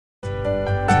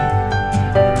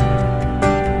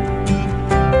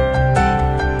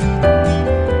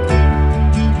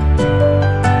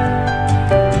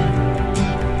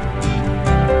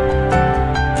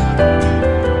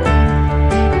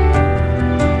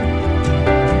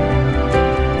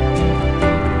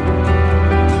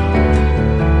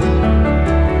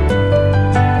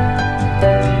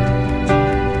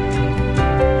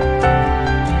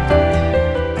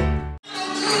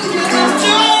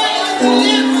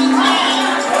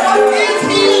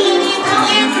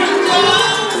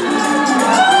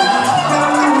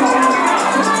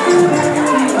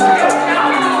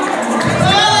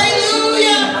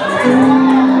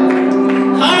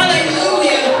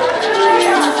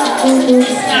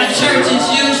It's not church as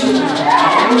usual.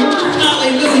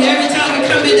 Hallelujah. Every time we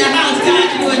come in the house, God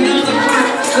do another work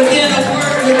within a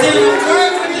word, within a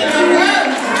word, within a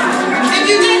word. If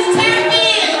you just tap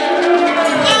in,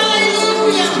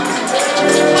 hallelujah.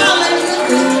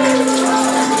 Hallelujah.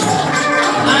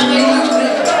 Hallelujah.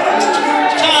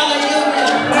 Hallelujah.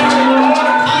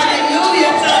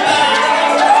 Hallelujah. Somebody.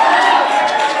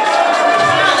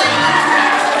 Hallelujah.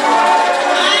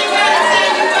 I ain't got to tell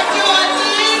you what yours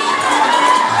is.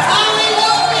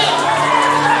 Hallelujah.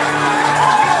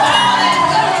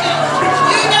 Hallelujah.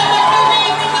 You know what you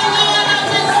need from the Lord on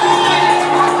this morning.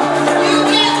 You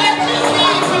get what you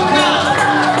need from God.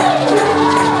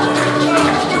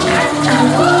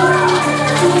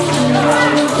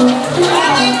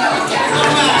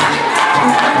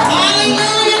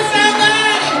 Hallelujah,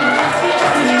 somebody.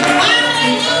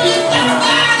 Hallelujah,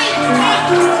 somebody.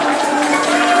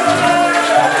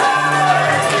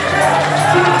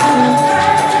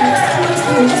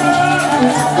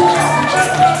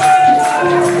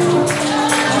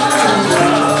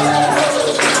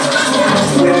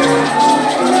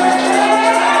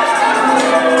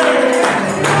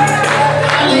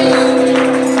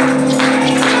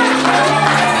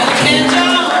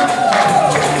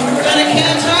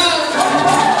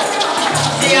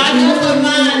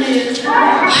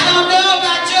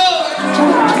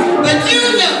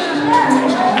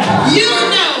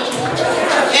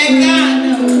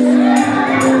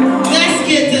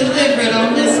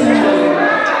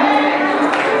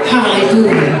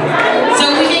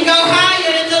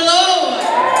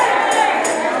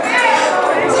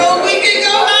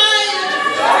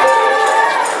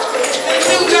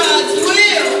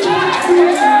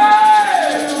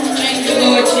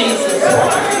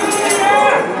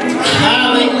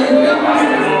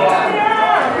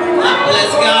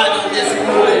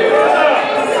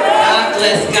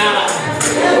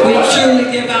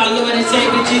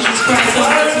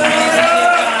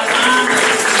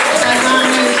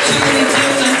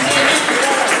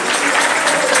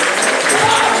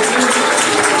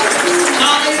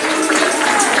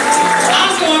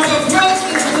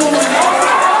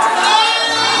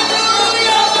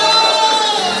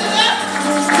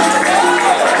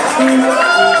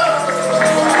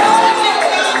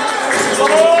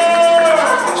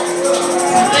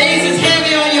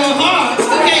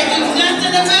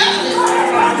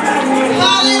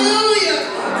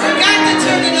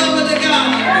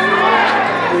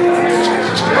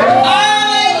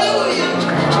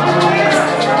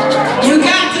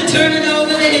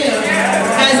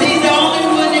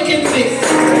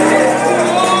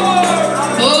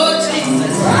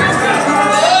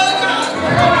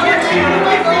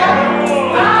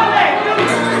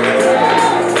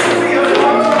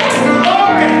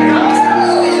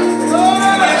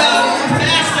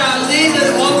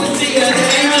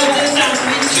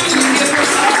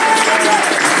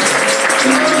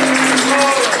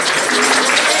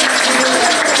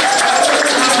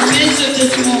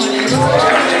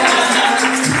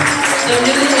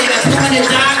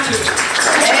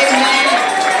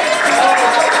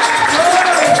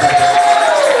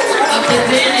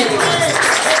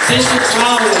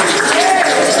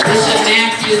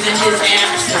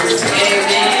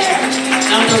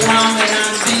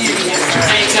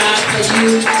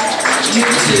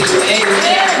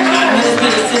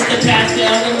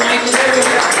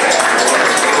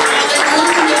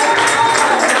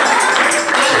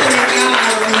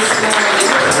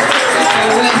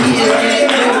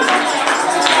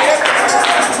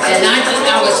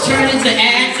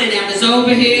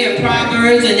 Over here in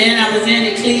Proverbs, and then I was in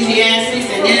Ecclesiastes,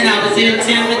 and then I was in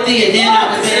Timothy, and then I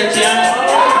was in John.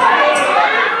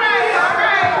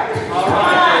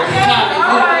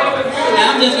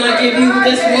 Now I'm just going to give you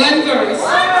this one verse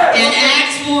in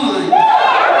Acts 1.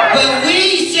 But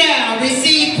we shall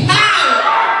receive power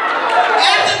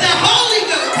after the Holy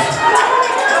Ghost.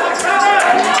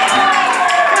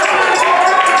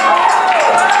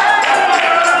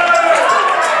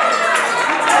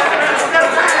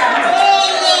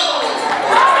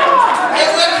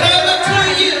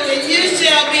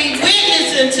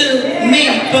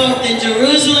 Both in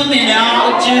Jerusalem and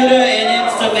all of Judah and in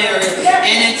Samaria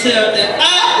and until the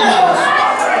utmost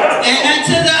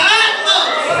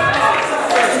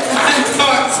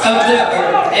parts of the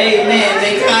earth. Amen.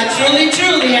 May God truly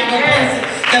have a blessing,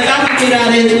 because I'm going to get out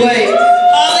of his way.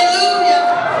 Hallelujah.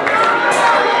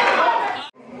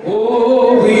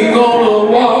 Oh, we're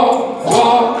gonna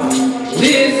walk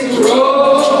this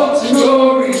road to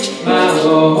glory, my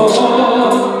Lord.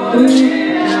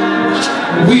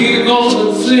 We're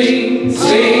gonna sing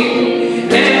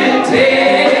and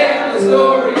tell the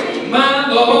story, my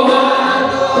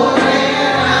Lord.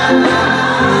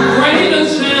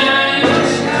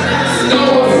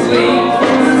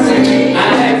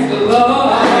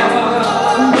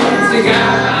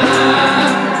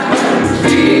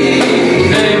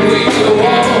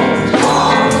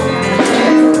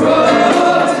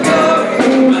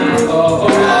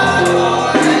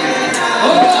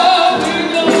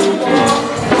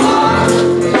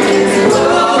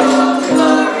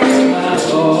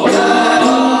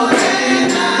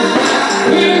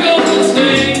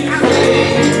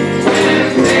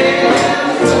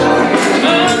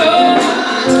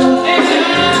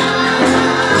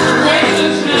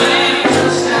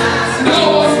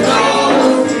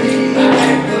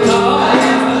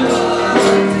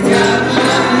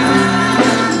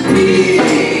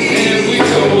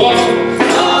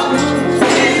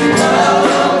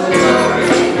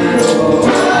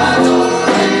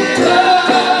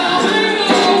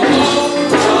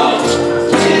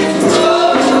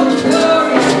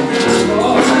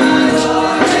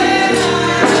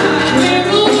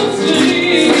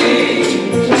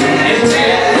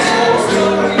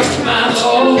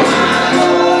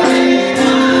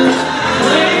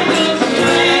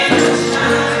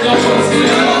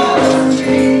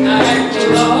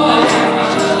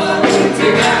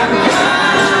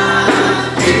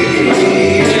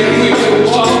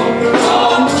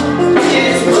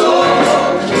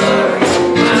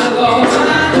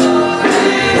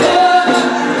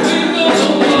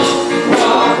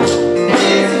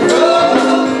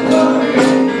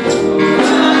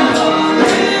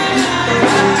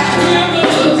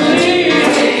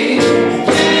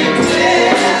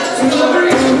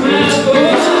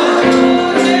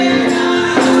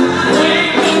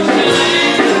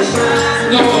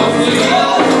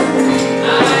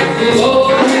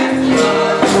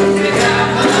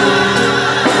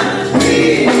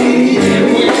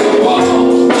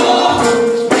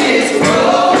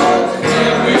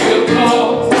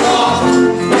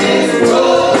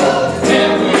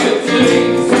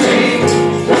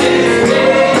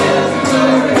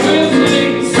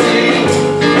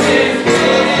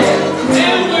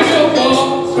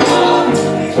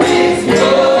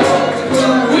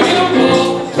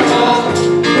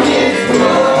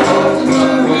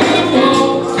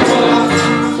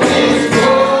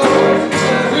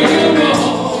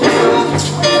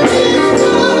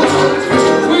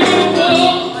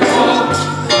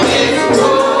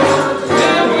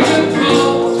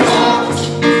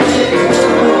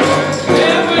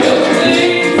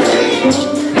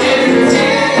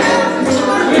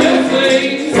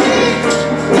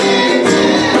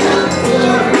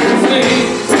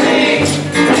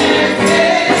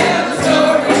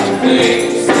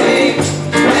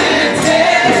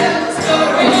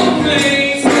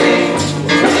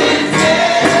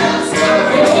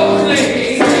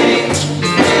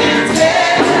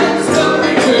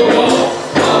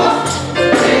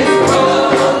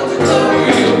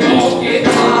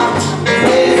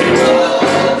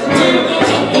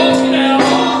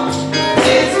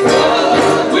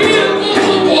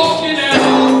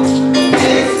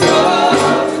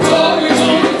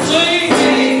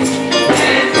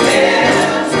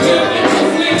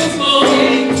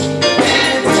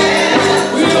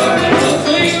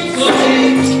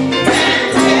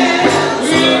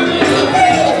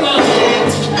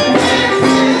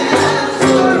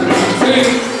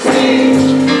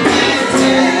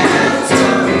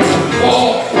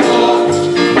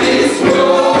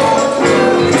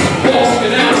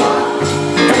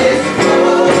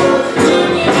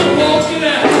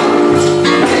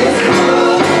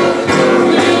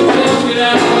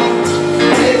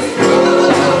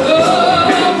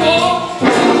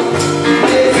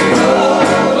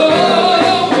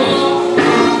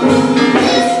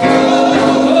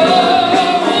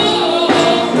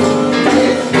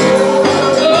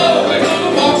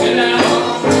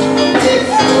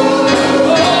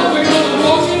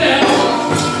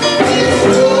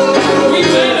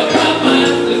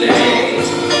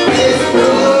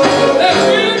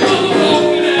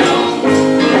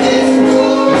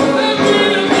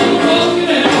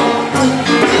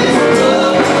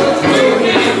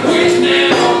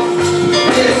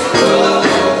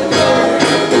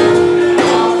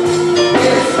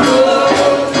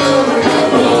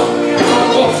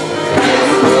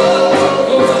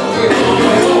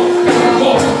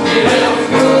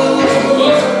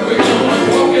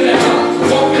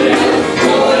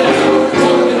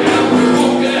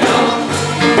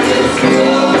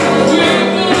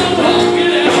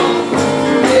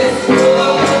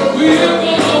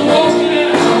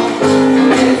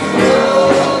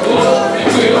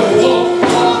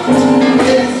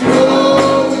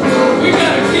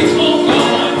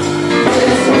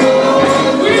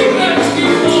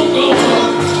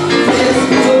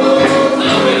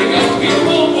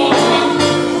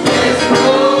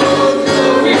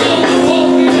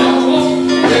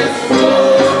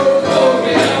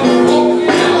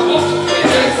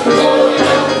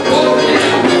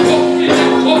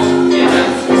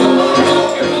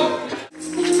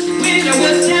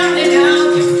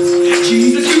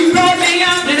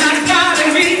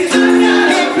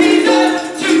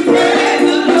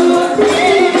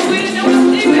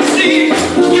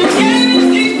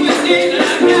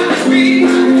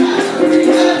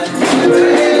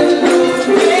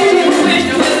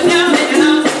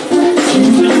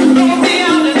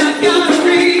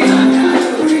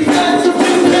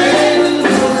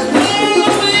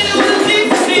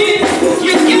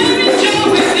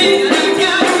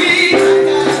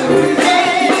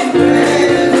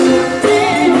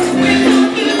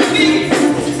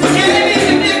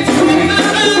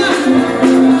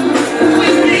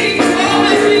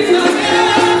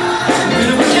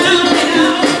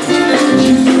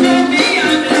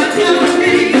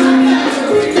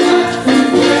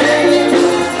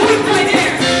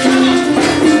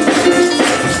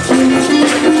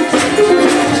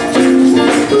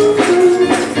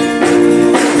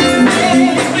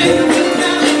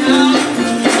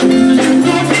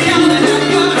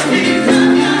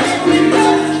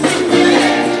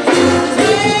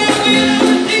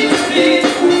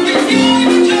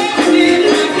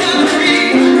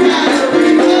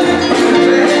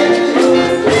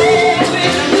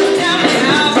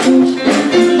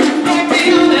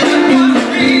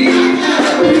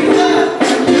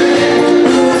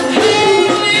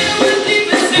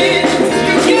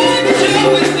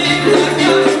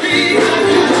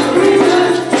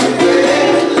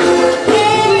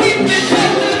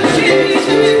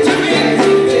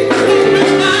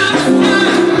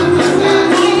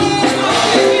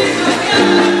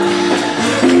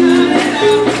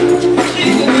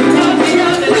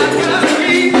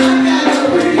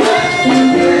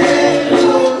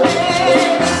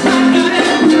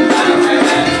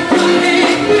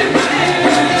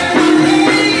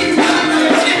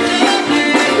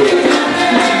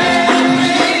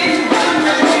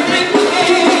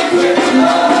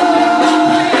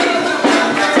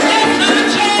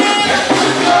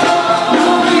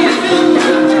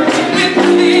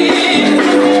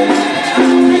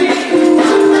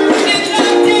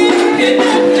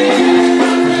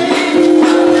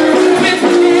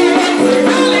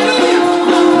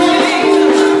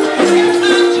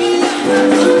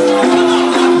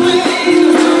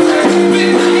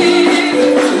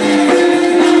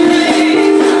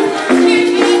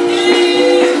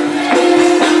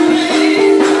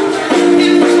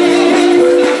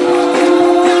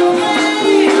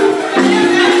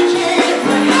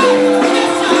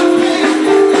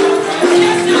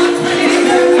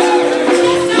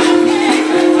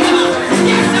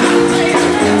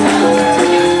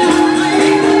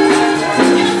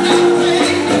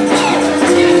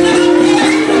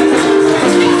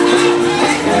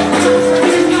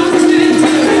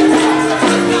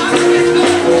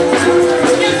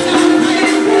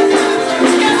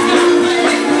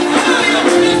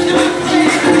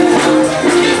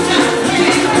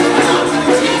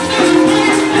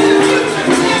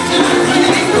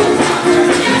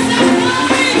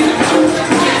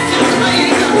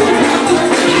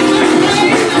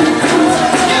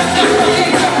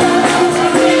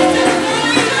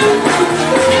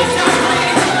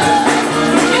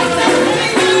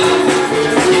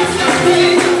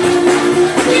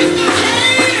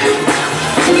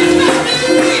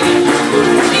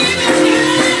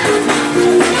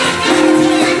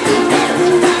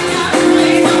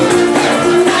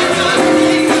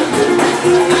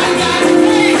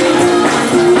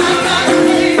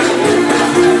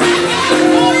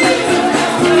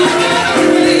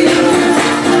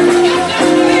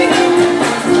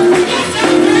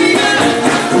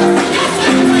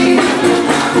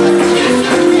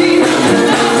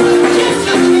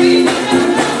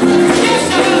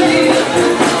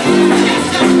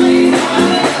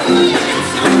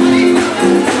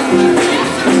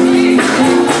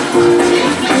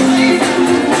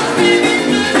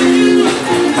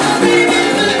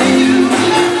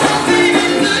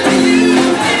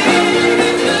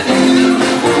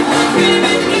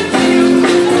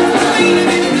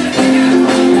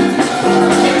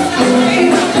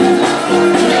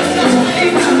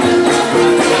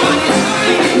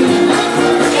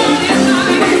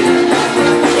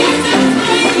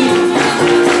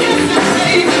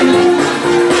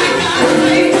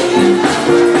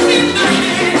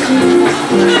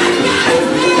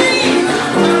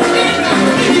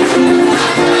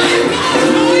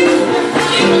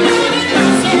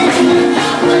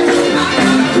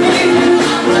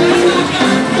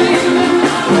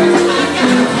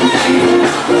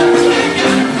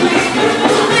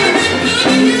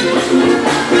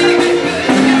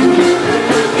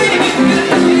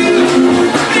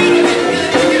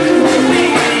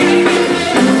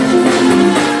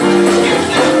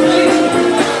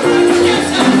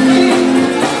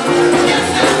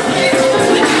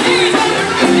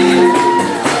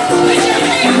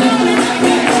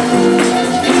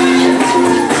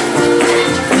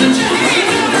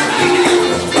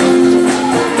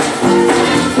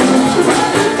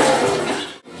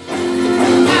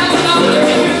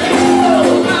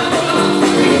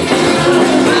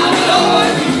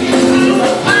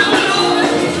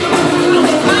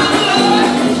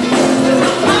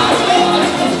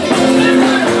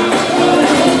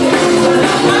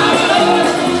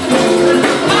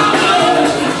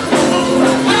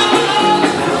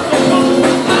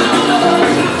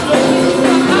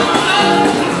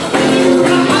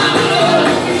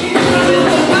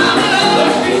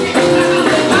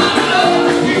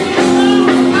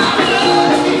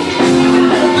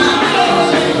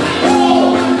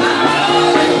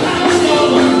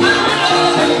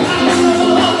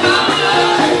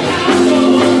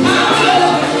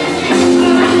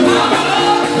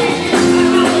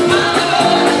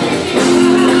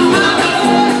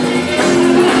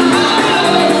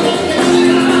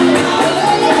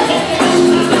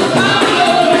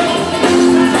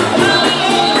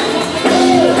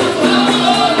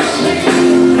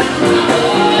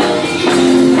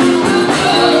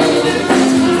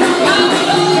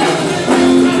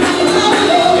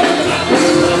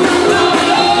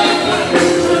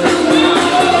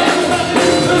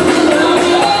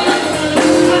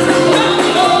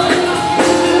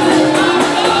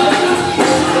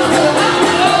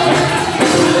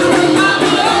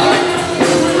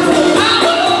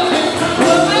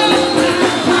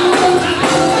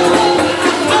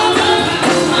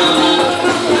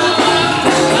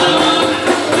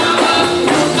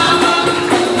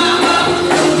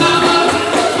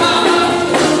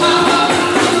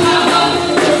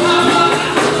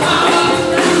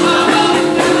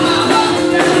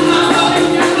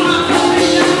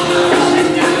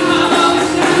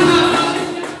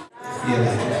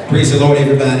 Praise the Lord,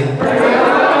 everybody.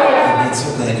 Amen.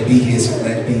 So glad to be here. So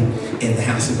glad to be in the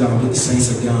house of God with the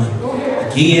saints of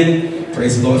God. Again,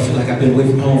 praise the Lord. I feel like I've been away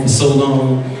from home for so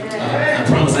long. I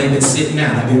promise I ain't been sitting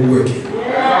down. I've been working.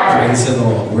 Praise the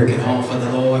Lord. Working hard for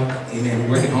the Lord. Amen.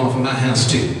 Working hard for my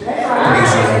house too.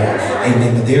 Praise the Lord.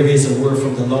 Amen. But there is a word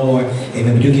from the Lord.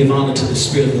 Amen. We do give honor to the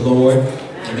Spirit of the Lord.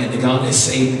 Amen. The God that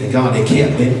saved me, the God that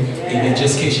kept me. Amen.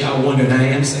 Just in case y'all wondered, I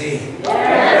am saved.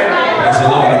 Praise the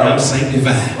Lord. And I'm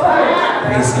sanctified.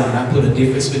 Praise God. I put a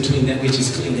difference between that which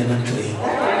is clean and unclean.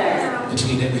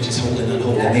 Between that which is holy and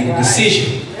unholy. I made a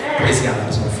decision. Praise God. I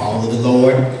was going to follow the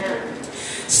Lord.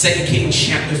 2 Kings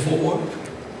chapter 4.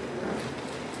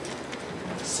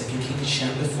 2 Kings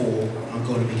chapter 4. I'm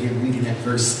going to begin reading at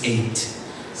verse 8.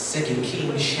 2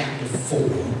 Kings chapter 4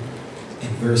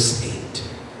 and verse 8.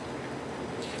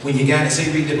 When you got it,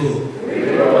 say read the book. Read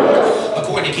the book.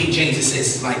 According to King James, it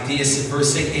says like this in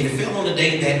verse 8. And it fell on the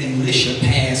day that Elisha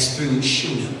passed through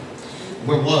Shunem,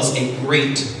 where was a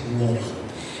great woman.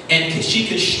 And she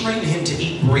constrained him to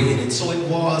eat bread. And so it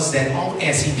was that all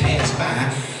as he passed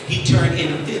by, he turned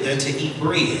in thither to eat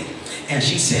bread. And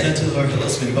she said unto her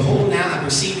husband, Behold, now I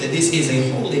perceive that this is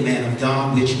a holy man of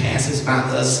God, which passes by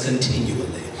us continually.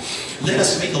 Let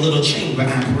us make a little chamber,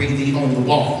 I pray thee, on the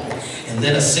wall. And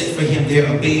let us set for him there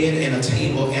a bed and a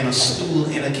table and a stool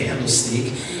and a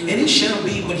candlestick. And it shall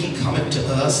be when he cometh to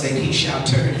us that he shall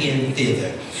turn in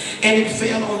thither. And it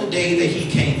fell on the day that he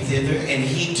came thither, and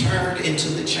he turned into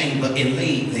the chamber and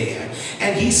laid there.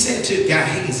 And he said to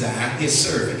Gehazi, his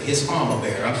servant, his armor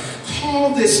bearer,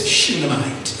 Call this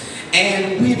Shunammite.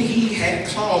 And when he had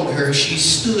called her, she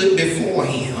stood before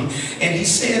him. And he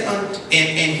said unto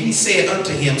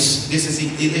him, this is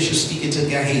Elisha speaking to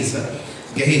Gehazi,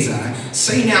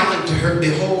 say now unto her,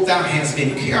 Behold, thou hast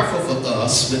been careful for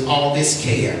us with all this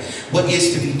care. What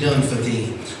is to be done for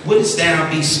thee? Wouldst thou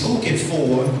be spoken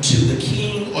for to the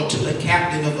king or to the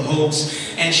captain of the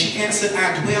host? And she answered,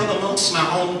 I dwell amongst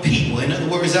my own people. In other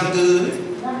words, I'm good.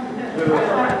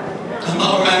 I'm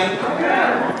all right.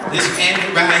 This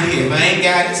family right here. If I ain't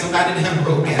got it, somebody down the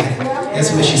road got it.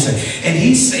 That's what she said. And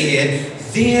he said,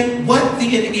 then what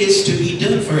then is to be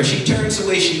done for her? She turns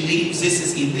away, she leaves. This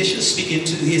is Elisha speaking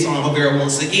to his armor bearer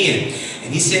once again.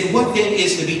 And he said, what then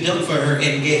is to be done for her?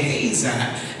 And Gehazi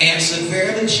answered,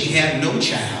 Verily, she hath no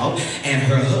child, and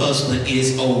her husband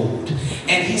is old.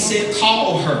 And he said,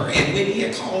 Call her. And when he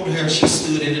had called her, she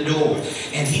stood in the door.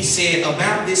 And he said,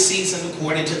 About this season,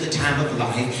 according to the time of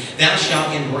life, thou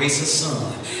shalt embrace a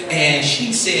son. And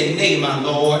she said, Nay, my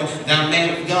Lord, thou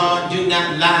man of God, do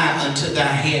not lie unto thy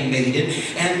handmaiden.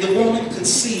 And the woman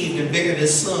conceived and bare a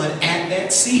son at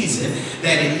that season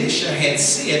that Elisha had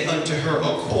said unto her,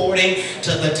 according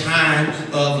to the time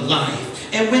of life.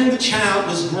 And when the child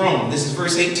was grown, this is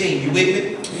verse 18, you with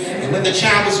me? And when the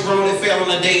child was grown, it fell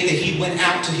on a day that he went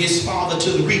out to his father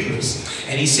to the reapers.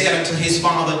 And he said unto his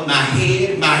father, My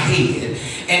head, my head.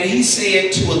 And he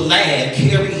said to a lad,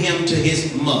 Carry him to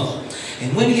his mother.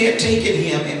 And when he had taken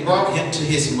him and brought him to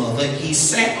his mother, he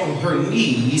sat on her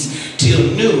knees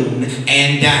till noon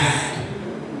and died.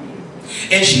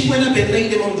 And she went up and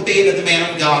laid him on the bed of the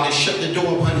man of God and shut the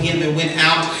door upon him and went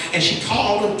out. And she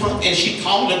called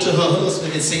unto her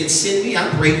husband and said, Send me, I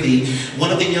pray thee,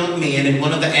 one of the young men and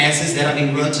one of the asses, that I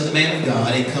may run to the man of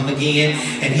God and come again.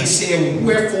 And he said,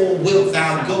 Wherefore wilt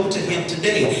thou go to him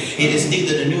today? It is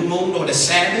neither the new moon nor the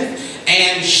Sabbath.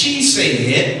 And she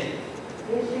said,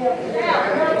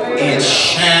 It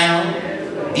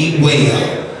shall be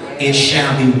well. It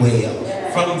shall be well.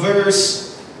 From verse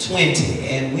 20.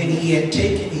 And when he had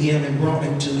taken him and brought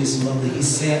him to his mother, he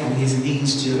sat on his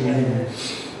knees till noon,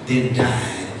 then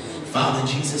died. Father, in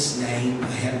Jesus' name, I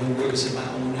have no words of my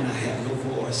own and I have no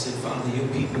voice. And Father, your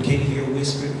people can't hear a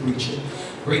whispering preacher.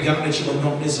 Pray God that you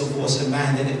anoint this voice of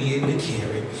mine, that it be able to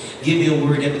carry. Give me a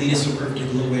word that will lead us to earthly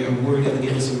glory, a word that will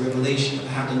give us a revelation of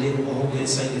how to live a holy and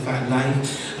sanctified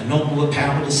life. Anoint me with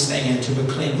power to stand, to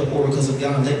proclaim the oracles of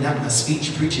God. Let not my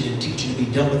speech, preaching, and teaching be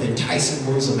done with enticing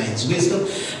words of man's wisdom,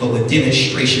 but with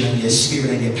demonstration of your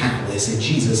spirit and your power. It's in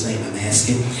Jesus' name I'm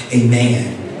asking.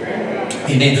 Amen.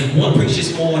 Amen. I want to preach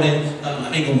this morning.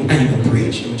 I ain't gonna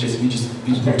preach. We just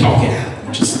gonna talk it out.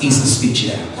 We'll just Easter speech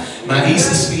it out. My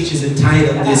Easter speech is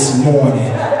entitled this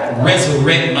morning,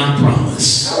 Resurrect My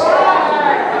Promise.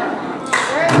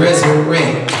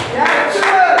 Resurrect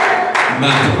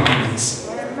my promise.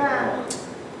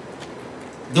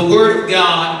 The Word of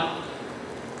God,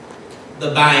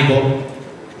 the Bible,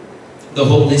 the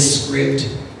Holy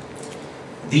Script,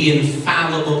 the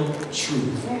infallible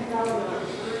truth.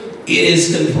 It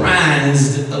is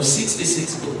comprised of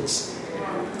 66 books.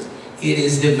 It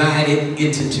is divided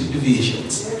into two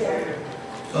divisions.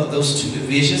 of those two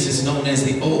divisions is known as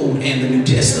the Old and the New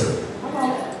Testament.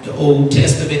 The Old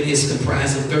Testament is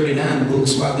comprised of 39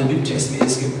 books, while the New Testament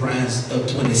is comprised of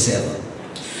 27.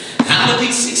 Out of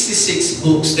these 66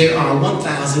 books, there are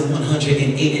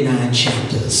 1,189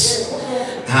 chapters.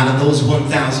 Out of those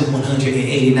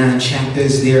 1,189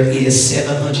 chapters, there is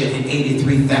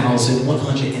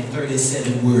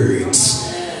 783,137 words.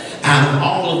 Out of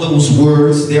all of those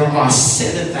words, there are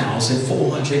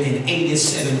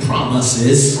 7,487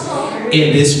 promises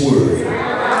in this word.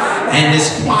 And as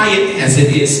quiet as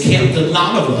it is kept, a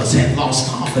lot of us have lost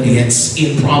confidence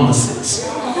in promises.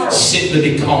 Simply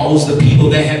because the people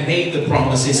that have made the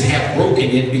promises have broken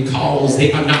it, because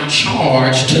they are not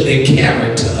charged to their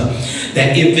character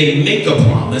that if they make a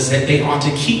promise that they ought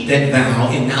to keep that vow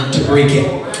and not to break it.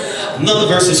 Another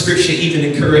verse of scripture even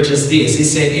encourages this. It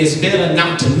said it's better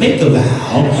not to make a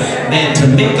vow than to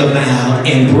make a vow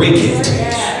and break it.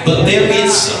 But there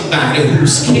is somebody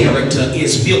whose character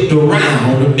is built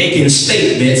around making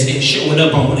statements and showing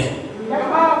up on it.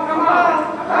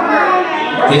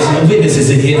 There's no witnesses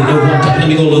in here. Let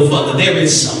me go a little further. There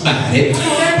is somebody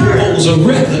who holds a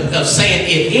record of saying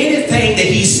if anything that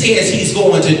he says he's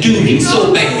going to do, he's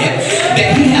so bad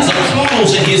that he has a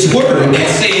clause in his word that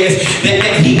says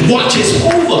that he watches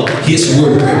over his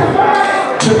word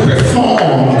to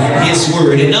perform his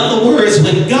word. In other words,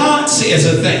 when God says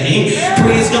a thing,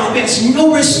 praise God, there's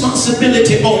no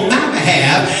responsibility on my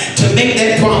behalf to make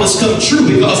that promise come true,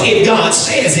 because if God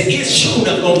says it, it's sure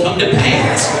enough going to come to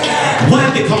pass.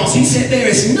 Why? Because he said there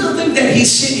is nothing that he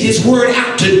sent his word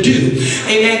out to do,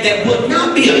 amen, that would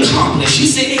not be accomplished. He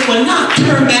said it will not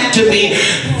turn back to me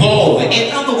void. In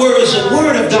other words, the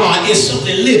word of God is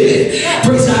something living.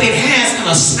 Praise God, it has an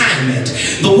assignment.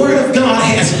 The word of God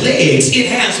has legs,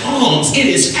 it has arms, it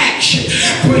is action.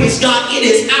 Praise God, it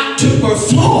is out to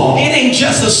perform. It ain't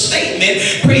just a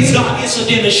statement. Praise God, it's a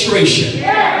demonstration.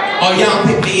 Are y'all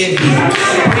with me in here?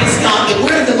 Praise God, the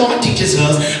word of the Lord teaches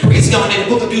us, praise God, in the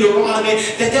book of Deuteronomy,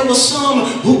 that there were some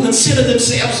who considered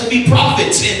themselves to be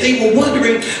prophets, and they were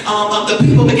wondering, the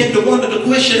people began to wonder the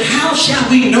question, how shall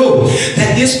we know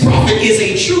that this prophet is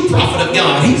a true prophet of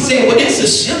God? He said, well, this is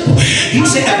simple. He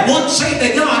said, if one say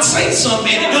that God says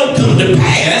something and it don't come to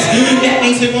pass, that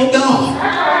means it won't God.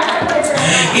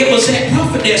 It was that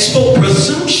prophet that spoke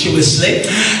presumptuously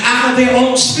out of their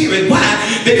own spirit. Why?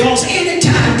 Because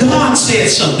anytime God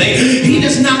says something, he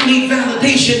does not need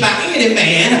validation by any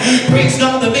man, praise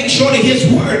God, to make sure that his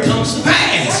word comes to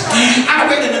pass. I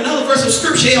read in another verse of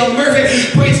scripture, Elder Murphy,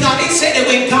 praise God, he said that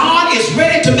when God is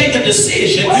ready to make a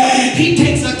decision, he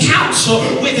takes a counsel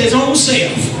with his own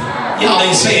self. Y'all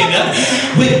ain't saying that.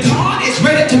 When God is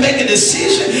ready to make a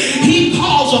decision, he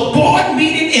calls a board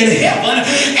meeting in heaven,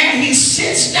 and he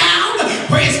sits down,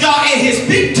 praise God, at his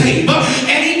big table,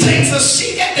 and he takes a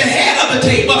seat at the head of the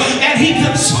table, and he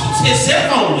consults himself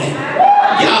only.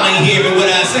 Y'all ain't hearing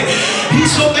what I say. He's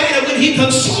so bad that when he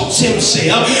consults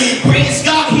himself, praise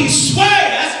God, he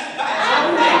swears.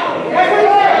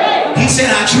 He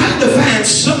said, I tried to find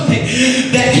something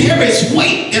that carries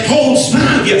weight, that holds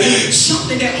value,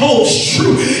 something that holds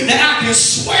true, that I can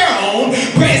swear on,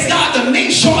 praise God, to make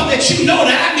sure that you know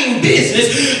that I mean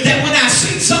business, that when I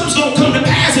see something's going to come to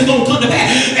pass, it's going to come to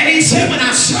pass. And he said, when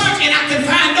I search and I can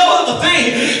find no other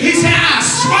thing, he said, I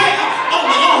swear on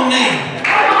my own name.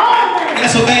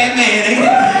 That's a bad man, ain't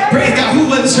it? Praise God, who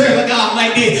wouldn't serve a God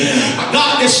like this? A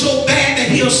God that's so bad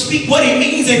that he'll speak what he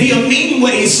means and he'll mean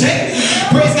what he said.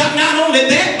 Praise God, not only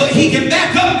that, but he can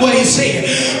back up what he said.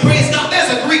 Praise God, there's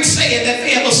a Greek saying that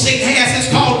the other state has. It's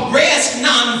called res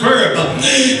non-verba.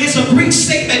 It's a Greek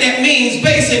statement that means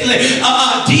basically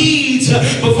deeds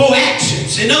before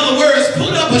actions. In other words,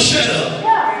 put up or shut up.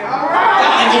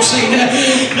 I ain't gonna say that.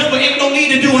 No, but ain't no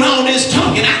need to doing all this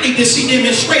talking. I need to see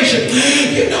demonstration.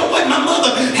 You know what? My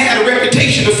mother had a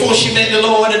reputation before she met the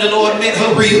Lord, and the Lord met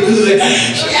her real good.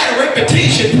 She had a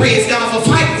reputation, praise God, for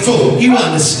fighting for. You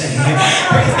understand?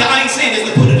 Praise God. I ain't saying this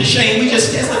to put her to shame. We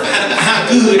just testified about how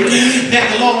good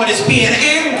that the Lord has been.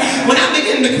 And when I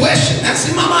began to question, I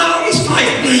said, Mama, I always fight.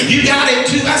 You got it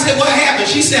too. I said, what happened?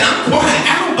 She said, I'm quiet.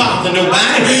 I don't bother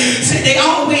nobody. Said they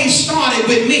always started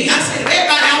with me. I said,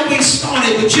 everybody always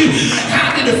started with you.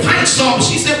 How did the fight start?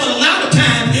 She said, well, a lot of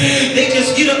times they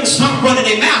just get up and start running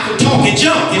their mouth and talking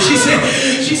junk. And she said,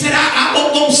 I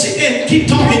won't go sit there and keep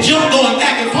talking junk, going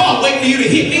back and forth, wait for you to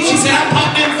hit me. She said, I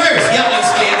popped in first. Y'all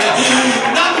understand that?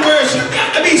 In other words, you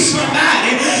got to be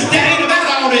somebody that ain't about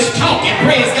all this talking.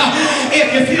 Praise God.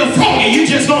 If you feel froggy, you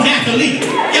just gonna have to leave.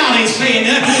 Y'all ain't saying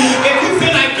that. If you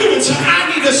feel like doing something,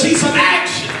 I need to see some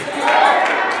action.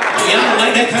 Y'all don't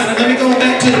like that kind of. Let me go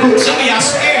back to the book. Some of y'all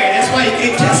scared. That's why you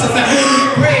can't testify.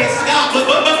 Praise God. But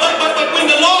when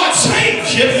the Lord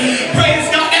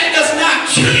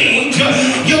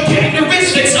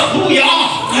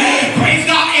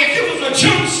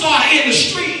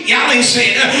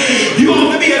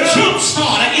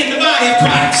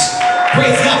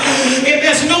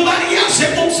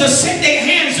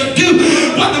to do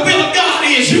what the will of God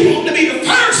is, you want to be the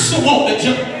first to want to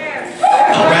jump.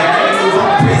 All right, let me move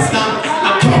on. Praise God.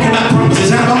 I'm talking about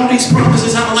promises. Out of all these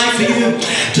promises, I would like for you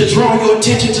to draw your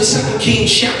attention to 2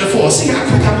 Kings chapter 4. See how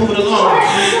quick I'm moving along?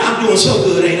 I'm doing so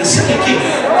good, ain't I? 2 Kings.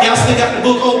 Y'all still got the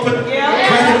book open?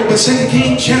 Crack it open. 2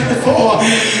 Kings chapter 4.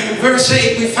 Verse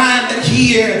 8, we find that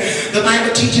here the Bible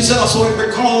teaches us, or it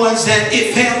records that it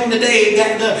fell on the day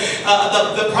that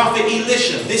the prophet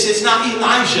Elisha, this is not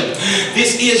Elijah,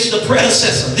 this is the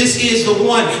predecessor, this is the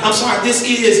one, this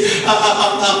is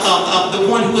the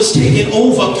one who has taken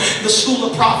over the school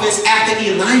of prophets after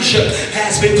Elijah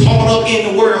has been caught up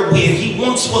in the whirlwind. He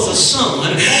once was a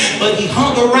son, but he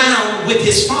hung around with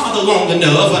his father long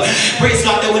enough, praise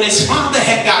God, that when his father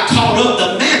had got caught up,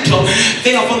 the mantle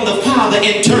fell from the father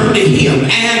and turned to him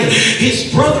and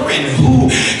his brethren who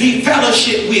he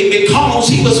fellowshiped with, because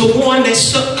he was the one that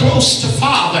stuck close to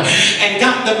father and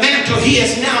got the mantle. He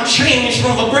has now changed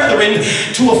from a brethren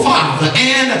to a father.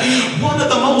 And one of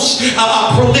the most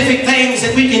prolific things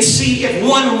that we can see if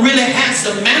one really has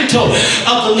the mantle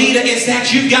of the leader is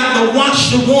that you've got to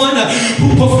watch the one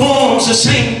who performs the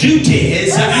same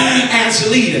duties as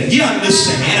the leader. You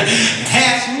understand?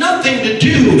 Has nothing to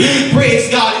do,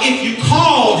 praise God, if you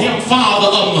call him father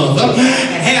or mother.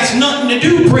 It has nothing to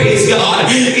do, praise God,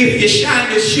 if you shine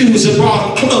your shoes and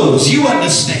brought them clothes. You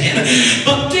understand?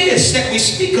 But this that we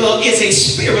speak of is a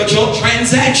spiritual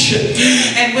transaction.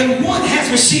 And when one has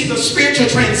received a spiritual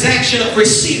transaction of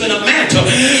receiving a mantle,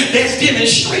 there's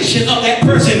demonstration of that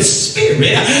person's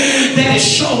spirit that is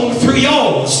shown through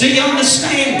yours. Do you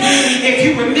understand? If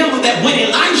you remember that when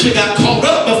Elijah got caught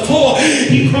up before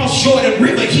he crossed Jordan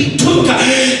River, he took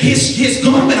his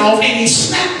garment off and he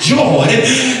slapped Jordan,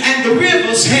 and the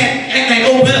rivers they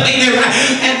opened up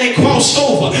and they crossed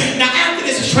over. Now after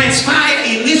this is transpired,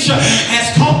 Elisha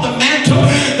has caught the mantle.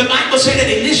 The Bible said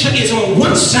that Elisha is on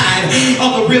one side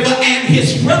of the river and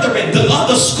his brethren, the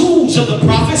other schools of the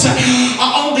prophets,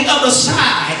 are on the other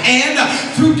side. And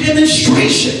through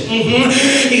demonstration,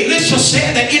 Elisha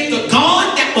said that if the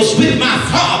God that was with my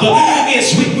father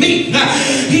is with me,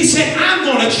 he said, I'm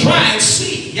going to try and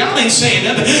see. Y'all ain't saying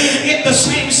nothing. If the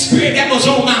same spirit that was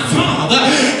on my father,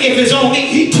 if it's on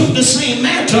me, he took the same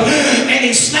mantle and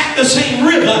he slapped the same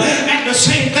river and the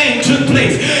same thing took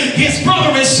place. His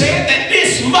brother has said that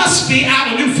this must be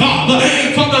our new father,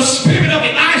 for the spirit of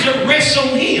Elijah rests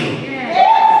on him.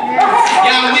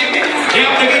 Y'all with me?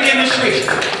 Y'all want a good demonstration?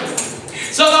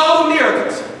 So all the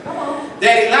miracles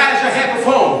that Elijah had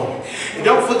performed,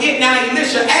 don't forget now,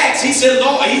 Elisha asked, he said,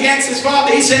 Lord, he asked his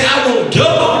father, he said, I want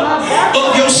double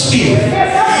of your spirit.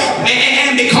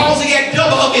 And because he had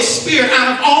double of his spirit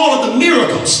out of all of the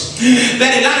miracles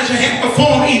that Elijah had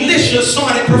performed, Elisha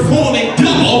started performing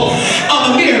double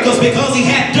of the miracles because he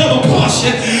had double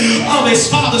portion of his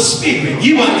father's spirit.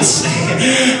 You understand?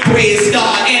 Praise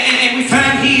God. And we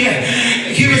find here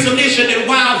is Elisha that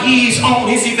while he's on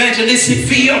his evangelistic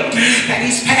field, that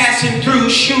he's passing through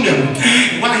Shunem.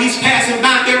 While he's passing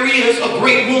by, there is a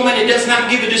great woman. It does not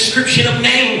give a description of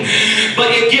name, but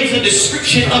it gives a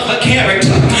description of her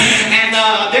character. And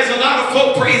there's a lot of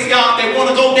folk, praise God, that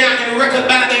want to go down and record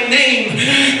by their name.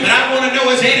 But I want to know,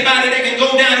 is anybody that can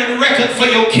go down and record for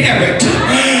your character?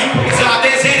 Praise God,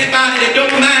 there's anybody that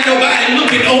don't mind nobody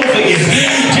looking over you.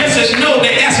 Just as know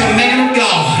that that's a man of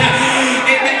God.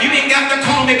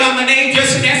 By my name,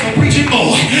 just that's a preaching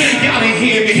boy. Y'all ain't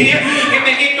hear me here.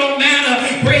 It don't matter.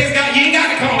 Praise God. You ain't got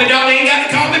to call me dog. You ain't got to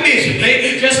call me bishop.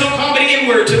 Just don't call me the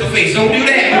N-word to the face. Don't do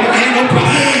that. I don't have no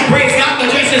problem. Praise God.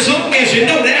 But just as long as you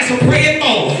know that that's a praying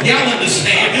boy. Y'all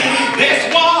understand? There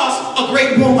was a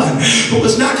great woman who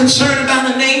was not concerned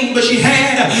about her name, but she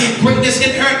had greatness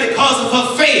in her because of her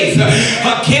faith,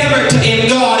 her character in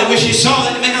God. And when she saw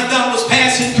that the man of God was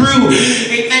passing through,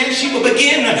 amen, she would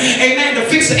begin, amen, to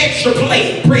fix an extra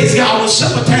plate. Praise God. When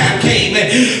supper time came, and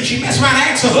she messed around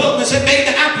and asked her husband and said,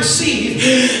 baby, I perceive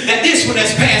that this one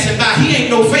that's passing by, he ain't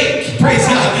no fake. Praise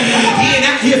God. He ain't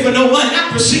out here for no money. I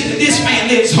perceive that this man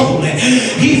lives holy.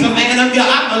 He's a man of God.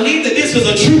 I believe that this is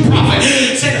a true prophet.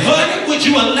 Said, honey, would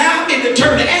you allow me to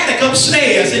turn the attic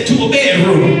upstairs into a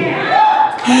bedroom?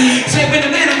 Said, when the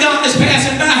man of God is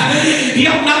passing by, he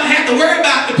ought not have to worry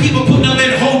about the people putting up in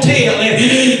a hotel, and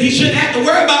he shouldn't have to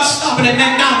worry about stopping at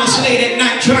McDonald's late at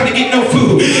night trying to get no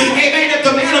food. Amen. If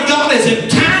the man of God is in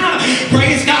town,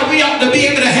 praise God, we ought to be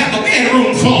able to have a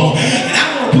bedroom for him. And I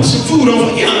want to put some food on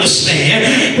him. You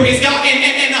understand? Praise God.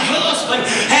 And the husband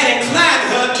had inclined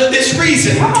her to this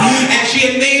reason, and she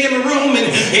had made him a room, and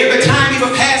every time he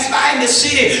would pass by in the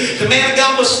city, the man of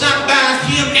God would stop by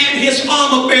him, and his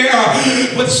armor bearer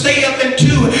would stay up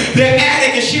into their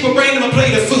attic, and she would bring him a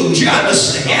plate of food. You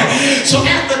understand? So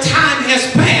after time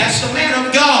has passed,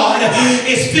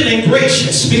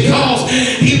 because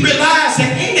he realized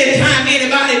that anytime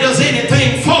anybody does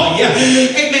anything for you,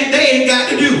 amen, they ain't got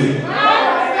to do it.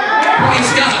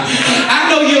 Praise God.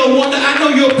 I know you're a wonder. I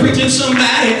know you're preaching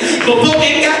somebody, but folk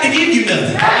ain't got to give you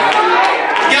nothing.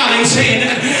 Y'all ain't saying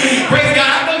that. Praise God.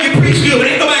 I know you preach good,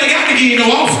 but ain't nobody got to give you no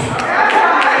offering.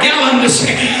 Y'all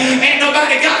understand? Ain't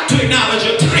nobody got to acknowledge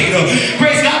your title.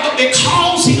 Praise God. But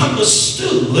because he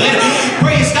understood,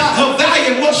 praise God, her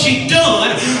value, what she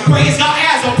done, praise God,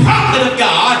 as a prophet of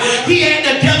God, he had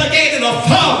the delegated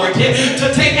authority to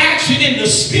take action in the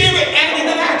spirit and in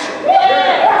the natural.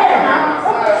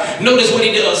 Notice what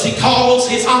he does. He calls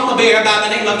his armor bearer by the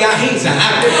name of Gehazi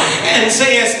and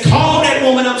says, call that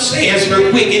woman upstairs real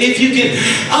quick. And if you can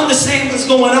understand what's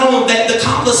going on, that the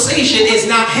conversation is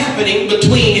not happening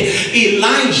between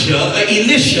Elisha,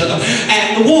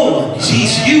 and the woman.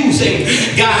 He's using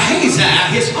Gehazi,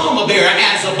 his armor bearer,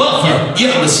 as a buffer.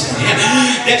 You understand?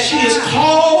 That she is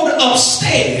called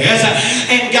upstairs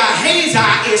and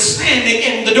Gehazi is standing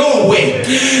in the doorway.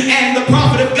 And the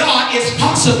prophet of God is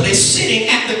possibly sitting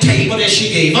at the table that she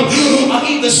gave him, or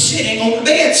either sitting on the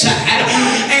bedside,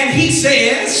 and he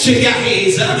says to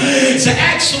Gehazi, to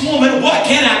ask the woman, what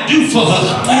can I do for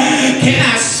her? Can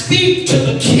I speak to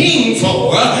the king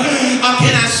for her? Or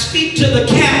can I speak to the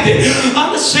captain?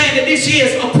 Understand that this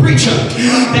is a preacher,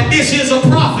 that this is a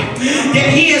prophet, that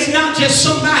he is not just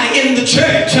somebody in the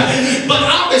church, but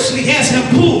obviously has some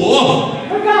pull.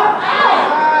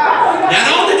 Not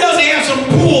only does he have some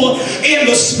pull in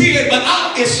the spirit, but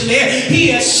obviously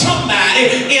he is somebody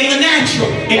in the natural,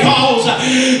 because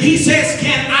he says,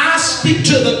 can I speak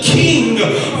to the king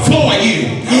for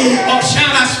you, or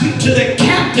shall I speak to the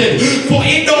captain? For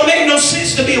it don't make no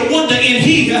sense to be a wonder in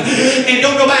here and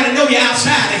don't nobody know you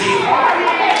outside of here.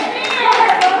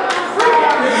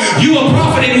 You a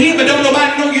prophet in here, but don't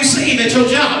nobody know you saved at your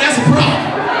job. That's a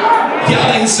problem.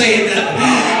 Y'all ain't saying that.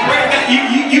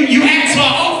 You ask for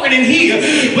an offering in here,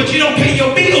 but you don't pay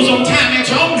your bills on time at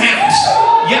your own house.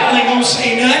 Y'all ain't gonna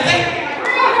say nothing.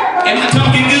 Am I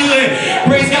talking good?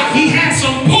 Praise God. He has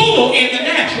some pull in the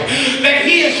natural. That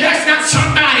he is just not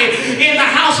somebody in the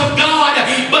house of God,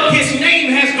 but his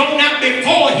name has gone out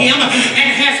before him and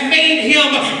has made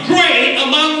him great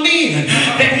among men.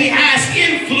 That he has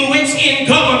influence in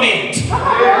government.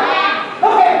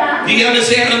 Do you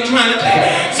understand what I'm trying to tell you?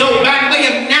 So by way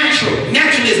of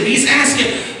naturalism, he's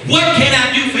asking, what can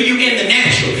I do for you in the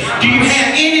natural? Do you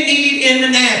have any need in the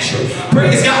natural?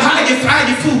 Praise God. How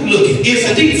your food looking? Is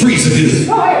the deep freezer good?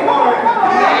 Y'all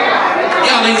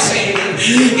ain't saying that.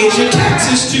 Is your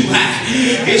taxes too high?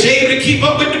 Is you able to keep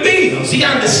up with the bills? You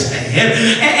understand?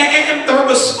 And the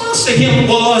response to him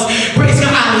was, praise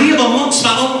God, I live amongst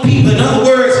my own people. In other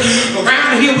words,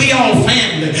 around here we all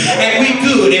family and we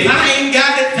good. If I ain't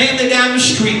got it, family down the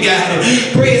street got it.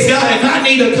 Praise God. If I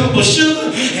need a cup of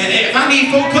sugar, and if I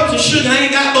need 4 cups of sugar, I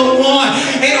ain't got but one.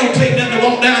 It don't take nothing to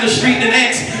walk down the street and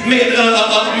ask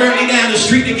Merly down the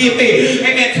street to give me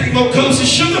 3 more cups of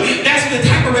sugar. That's the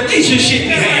type of relationship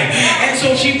we have. And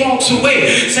so she walks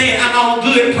away saying, I'm all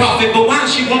good, prophet. But while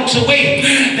she walks away,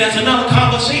 there's another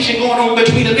conversation going on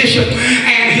between the bishop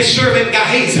and his servant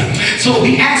Gehazi. So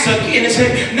he asks her again and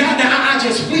said, now I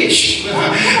just wish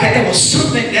that there was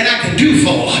something that I can do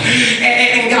for her.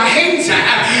 And Gehazi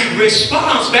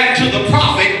responds back to the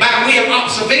prophet by way of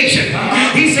observation.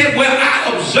 He said, well, I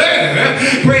observe,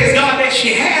 praise God, that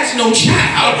she has no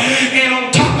child, and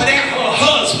on top of that, her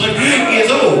husband is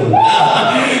old.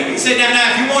 He said, now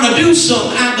if you want to do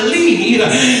something, I believe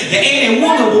that any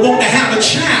woman will want to have a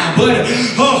child, but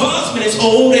her husband is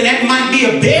old, and that might be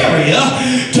a barrier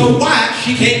to why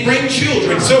she can't bring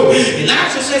children. So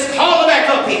Elijah says, call her back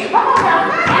up here.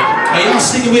 Are y'all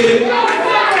singing with it?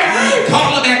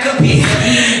 Call her back up here.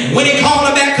 When he called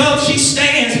her back up, she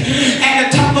stands at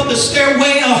the top of the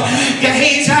stairwell.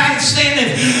 Gehazi is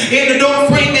standing in the door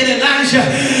frame, and Elijah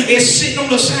is sitting on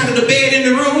the side of the bed in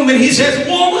the room, and he says,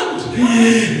 woman,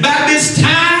 by this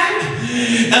time,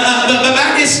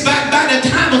 by the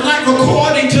time of life,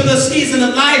 according to the season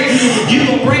of life, you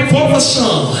will bring forth a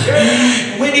son.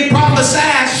 When he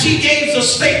prophesied, she gave a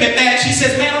statement back. She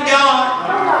says, man of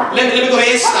God, let me go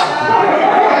ahead and stop.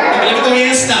 Let me go ahead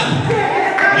and stop.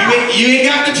 You ain't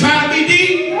got to try to be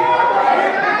deep.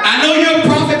 I know you're a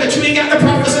prophet, but you ain't got to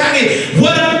prophesy.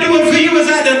 What I'm doing for you is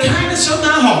out of the kindness of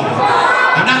my heart.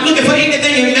 I'm not looking for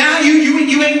anything in value. You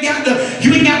ain't got to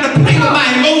play with my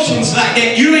emotions like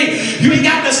that. You ain't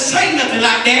got to say nothing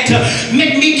like that to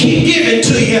make me keep giving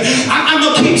to you. I'm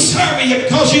gonna keep serving you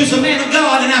because you're a man of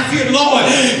God and I fear the Lord.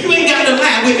 You ain't got to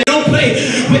lie with me. Don't play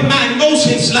with my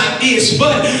emotions like this.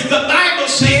 But the Bible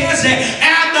says that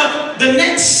after the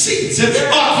next season,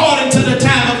 according to the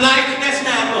time of life, and that's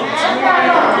 9 months.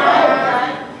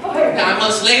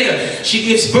 later, she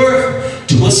gives birth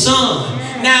to a son.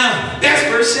 Now, that's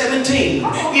verse 17.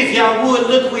 If y'all would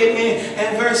look with me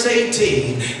at verse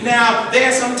 18. Now,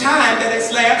 there's some time that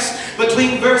has lapsed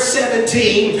between verse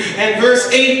 17 and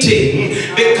verse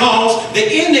 18, because the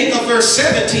ending of verse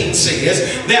 17 says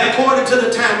that according to the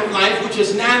time of life, which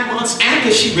is 9 months after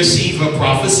she received her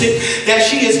prophecy, that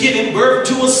she is giving birth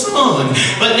to a son.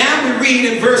 But now we read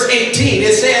in verse 18,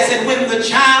 it says that when the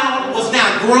child was now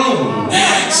grown,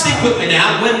 stick with me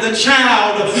now, when the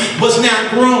child was now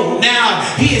grown, now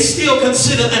he is still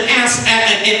considered an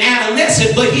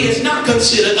adolescent, but he is not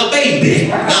considered a baby.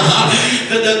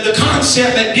 The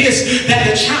concept that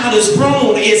the child is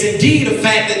grown is indeed a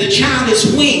fact that the child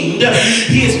is weaned.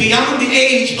 He is beyond the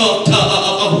age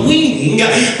of weaning.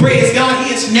 Praise God.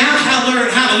 He is now learn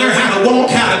how to walk,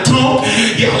 how to talk.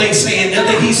 Y'all ain't saying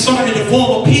nothing. He's starting to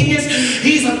form opinions.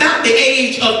 He's about the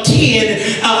age of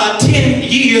 10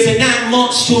 years and 9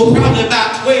 months to probably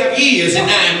about 12 years and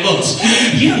 9 months.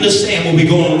 You understand what we're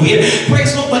going with.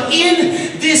 Praise God. But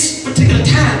in this particular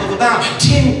time of about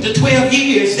 10 to 12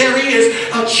 years, there is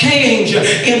a change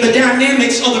in the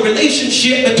dynamics of the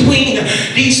relationship between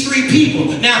these three people.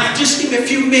 Now, just give me a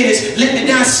few minutes. Let me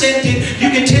dissect it. You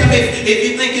can tell me if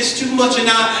you think it's too much or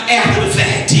not after the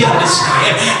fact. You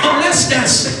understand? But let's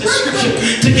dissect the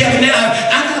scripture together. Now,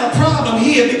 I got a problem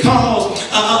here because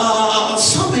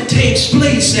something takes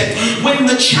place that when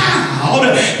the child,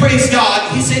 praise God,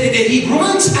 he said that he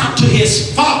runs out to his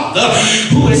father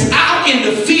who is out in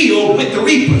the field with the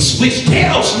reapers, which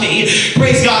tells me,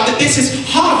 praise God, that this is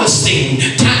harvesting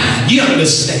time. You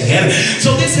understand?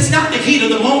 So this is not the heat of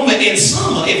the moment in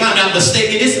summer, if I'm not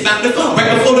mistaken. It's about the fall,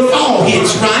 right before the fall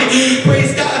hits, right?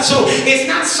 Praise God. So it's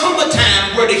not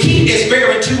summertime where the heat is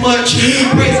very too much.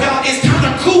 Praise God. It's kind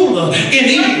of cooler in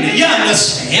the evening. You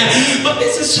understand? But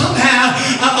this is somehow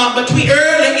between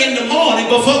early in the morning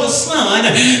before the sun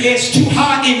is too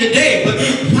hot in the day. But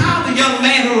while the young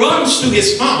man runs to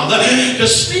his father, the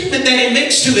statement that he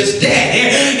makes to his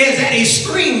daddy is that he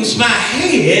screams, my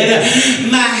head,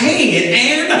 my head.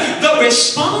 And the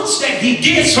response that he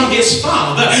gets from his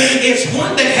father is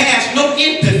one that has no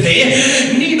empathy,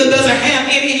 neither does it have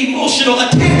any emotional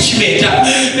attachment.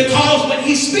 Because when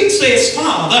he speaks to his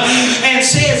father and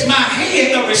says, my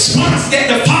head, the response that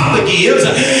the father gives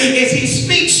is he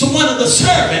speaks to one of the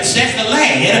servants, that's the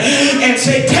lad, and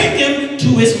say, take him to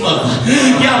his mother.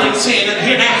 Y'all ain't saying that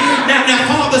here now,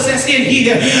 fathers that's in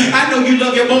here, I know you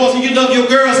love your boys and you love your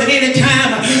girls, and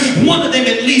anytime one of them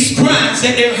at least cries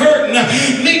that they're hurting,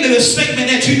 maybe the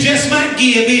statement that you just might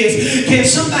give is, can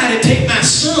somebody take my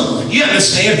son? You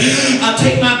understand? I'll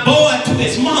take my boy to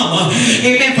his mama,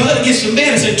 amen, for her to get some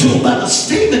medicine to him. But the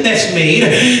statement that's made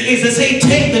is to say,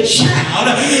 take the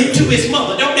child to his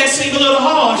mother. Don't that seem a little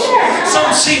harsh?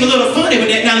 Some seem a little funny with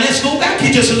that. Now let's go back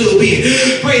here just a little bit.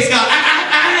 Praise God.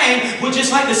 I would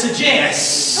just like to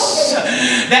suggest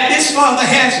that this father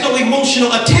has no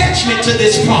emotional attachment to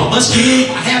this promise,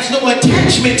 has no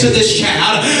attachment to this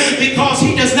child, because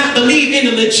he does not believe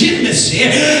in the legitimacy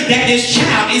that this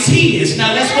child is his.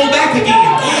 Now let's go back again.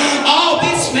 All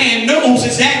this man knows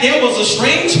is that there was a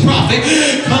strange prophet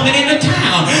coming into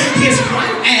town. His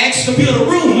wife asked to build a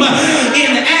room in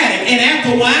the attic, and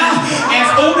after a while, as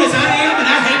old as I am, and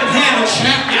I haven't had a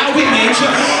child, now we made sure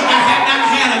I have not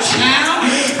had a child,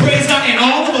 praise God, and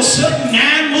all of a sudden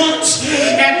 9 months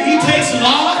after he takes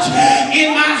lodge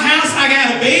in my house, I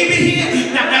got a baby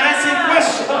here. Now that's in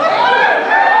question.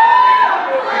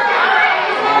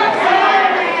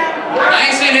 I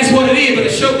ain't saying that's what it is, but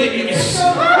it showed that it's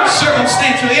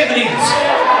circumstantial evidence.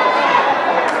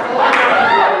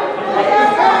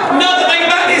 Another thing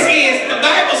about this is the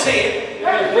Bible said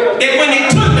that when he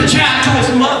took the child to his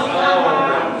mother,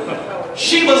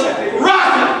 she was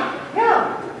rocking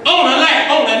on her lap,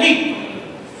 on her knee,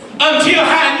 until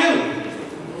high noon,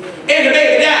 and the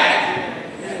baby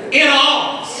died in her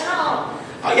arms.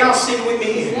 Are y'all sitting with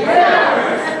me here?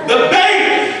 The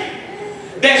baby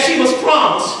that she was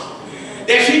promised,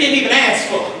 that she didn't even ask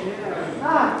for.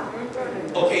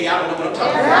 Okay, y'all don't know what I'm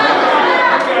talking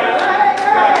about.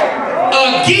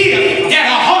 A gift that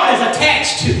her heart is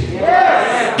attached to,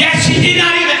 that she did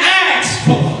not even ask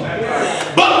for,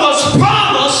 but was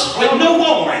promised with no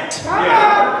warrant,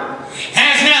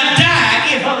 has now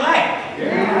died in her lap.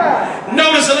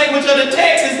 Notice the language of the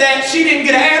text is that she didn't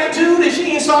get an attitude and she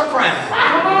didn't start crying.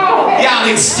 Y'all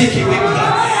ain't sticking with me.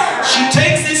 She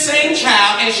takes this same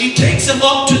child and she takes him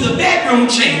up to the bedroom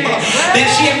chamber that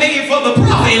she had made for the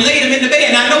prophet and laid him in the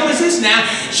bed. Now notice this now.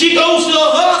 She goes to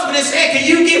her husband and said, can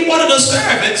you get one of the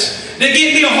servants to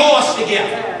get me a horse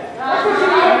together?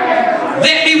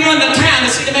 Let me run the town to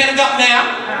see the man of God now.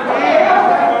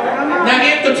 Now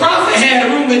if the prophet had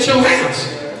a room with your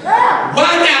house?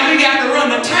 Why now we got to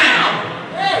run to town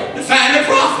to find the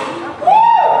prophet?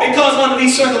 Because under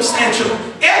these circumstantial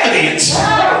evidence,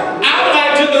 I would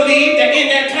like to believe that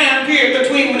in that time period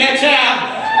between when that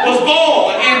child was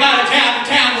born and by the time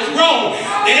the child was grown,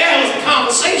 that there was a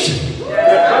conversation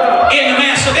in the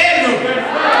master bedroom.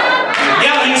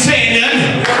 Y'all ain't saying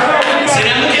nothing. See,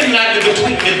 now look at me like the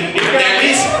between. Now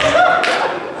listen.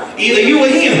 Either you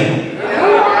or him.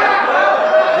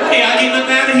 Hey, I'll get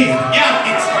nothing out of here. Y'all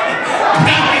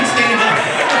ain't saying nothing.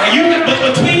 But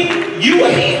between you or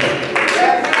him.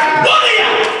 One of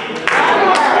y'all.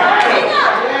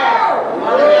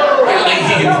 Y'all ain't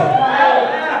here.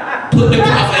 Put the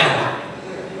prophet out.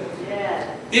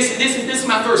 This is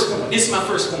my first point. This is my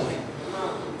first point.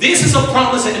 This is a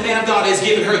promise that the man of God has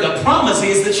given her. The promise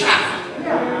is the child.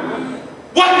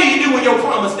 What do you do when your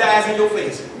promise dies in your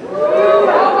face?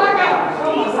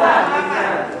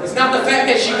 It's not the fact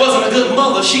that she wasn't a good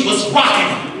mother. She was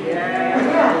rocking.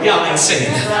 Y'all ain't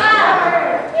saying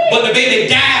that. But the baby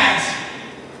dies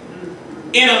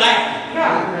in her lap.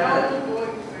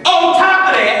 On top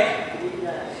of that,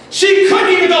 she couldn't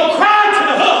even go cry to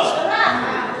the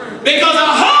husband because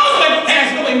her husband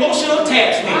has no emotional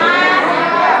attachment,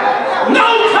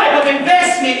 no type of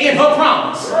investment in her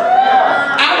promise.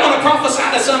 I want to prophesy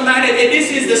to somebody that this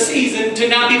is the season to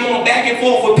not be going back and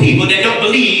forth with people that don't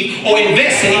believe or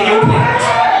invested in your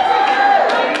promise.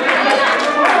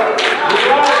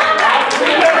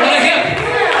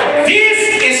 This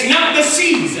is not the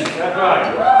season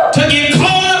to get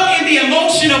caught up in the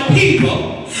emotion of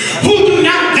people who do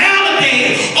not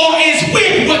validate or is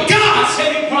with what God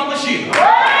said He promised you.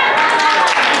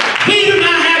 We do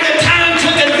not have the time to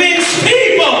convince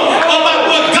people about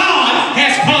what God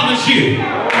has promised you.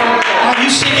 Are you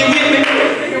singing with me?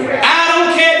 I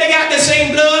don't care if they got the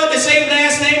same blood, the same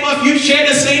last name, or if you share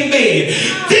the same bed.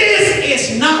 This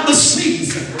is not the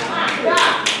season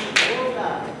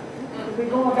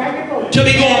to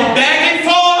be going back and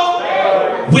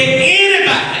forth with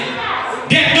anybody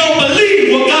that don't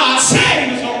believe what God said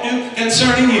He was going to do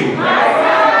concerning you.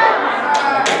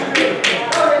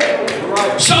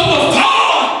 So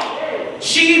before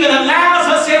she even allows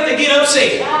herself to get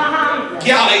upset,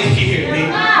 y'all ain't hear me.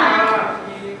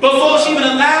 Before she even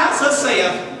allows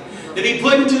herself to be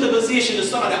put into the position to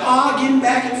start arguing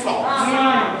back and forth,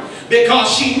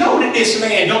 because she know that this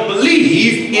man don't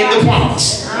believe in the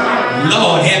promise.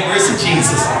 Lord have mercy,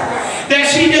 Jesus. That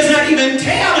she does not even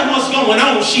tell him what's going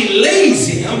on. She lays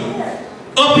him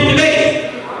up in the bed.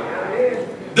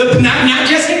 Not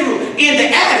just in the room, in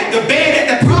the attic, the bed that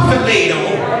the prophet laid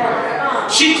on.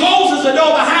 She closes the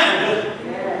door behind her.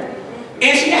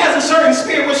 And she has a certain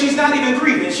spirit where she's not even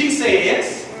grieving. She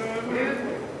says,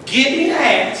 get me the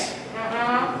ass.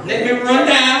 Let me run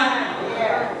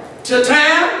down to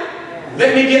town.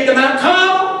 Let me get the Mount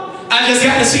Carmel. I just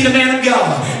got to see the man of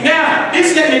God. Now,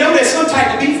 this let me know there's some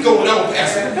type of beef going on,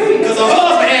 Pastor. Because her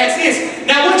husband asks this,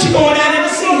 now what you going down there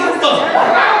to see him for?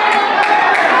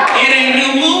 It ain't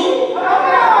new moon.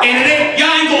 And it ain't,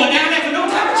 y'all ain't going down there for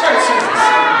no type of church service.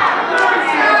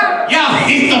 Y'all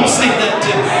ain't gonna say that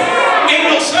to me. Ain't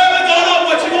no servant going on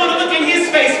what you want to look in his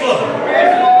face for.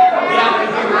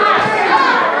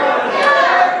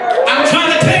 I'm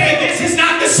trying to tell you, this is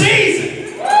not the season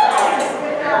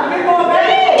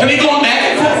to be going back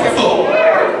and forth with folk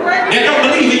that don't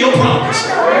believe in your promise.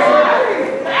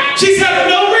 She said for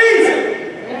no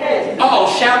reason. All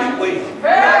shall be waiting.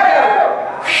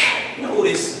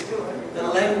 Notice the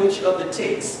language of the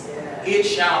text. It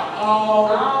shall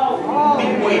all be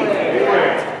waiting.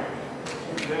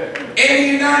 In the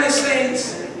United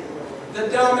States, the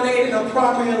dominating or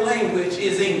primary language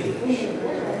is English.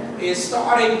 It's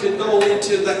starting to go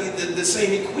into the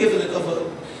same equivalent of a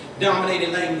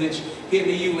dominating language here in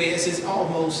the U.S. is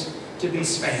almost to be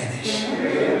Spanish.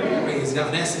 Praise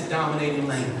God. That's the dominating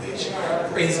language.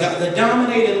 Praise God. The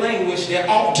dominating language that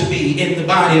ought to be in the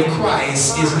body of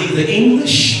Christ is neither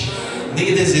English,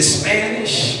 neither is it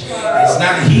Spanish, it's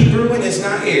not Hebrew, and it's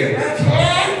not Arabic.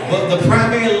 But the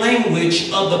primary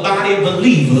language of the body of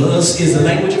believers is the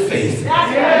language of faith.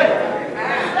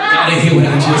 Y'all didn't hear what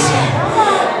I just said.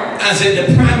 I said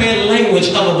the primary language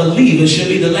of a believer should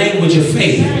be the language of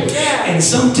faith. And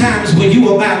sometimes when you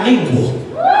are bilingual,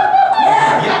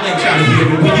 y'all ain't trying to hear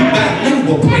me, when you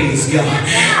bilingual, praise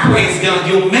God,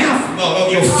 your mouth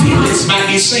or your feelings might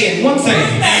be saying one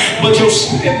thing, but your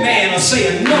spirit man will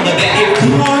say another. That if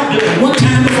God did it one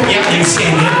time before, y'all ain't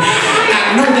saying that.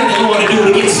 I know that the Lord will do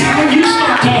it again. See, when you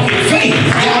start talking faith,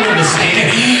 y'all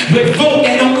understand. But folk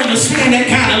that don't understand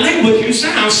that kind of language, you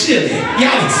sound silly.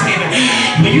 Y'all understand.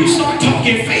 When you start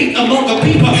talking faith among the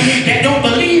people that don't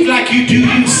believe like you do,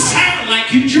 you sound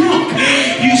like you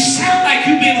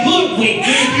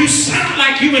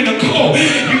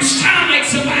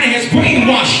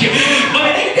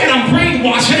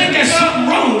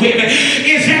with me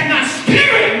is that my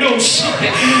spirit knows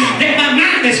something that my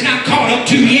mind is not caught up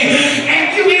to yet.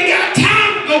 And you ain't got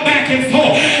time to go back and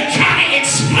forth trying to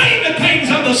explain the things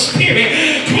of the spirit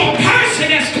to a person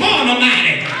that's carnal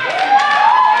minded.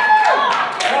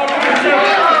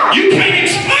 You can't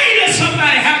explain to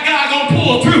somebody how God gonna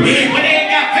pull through when they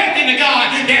ain't got faith in the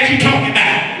God that you talking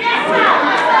about.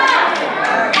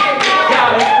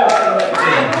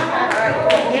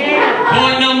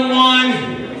 Point number one,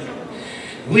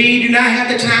 we do not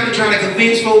have the time to try to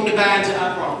convince folk to buy into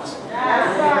our promise.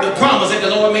 The promise that the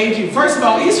Lord made you. First of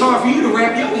all, it's hard for you to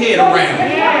wrap your head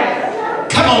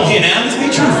around. Come on here now, let's be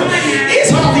truthful.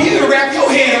 It's hard for you to wrap your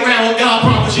head around what God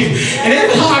promised you. And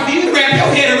it's hard for you to wrap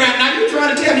your head around. Now you're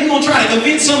trying to tell me you're going to try to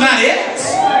convince somebody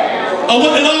else of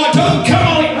what the Lord told you. Come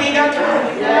on, we ain't got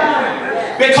time.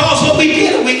 Because what we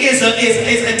dealing with is a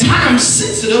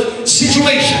time-sensitive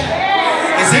situation.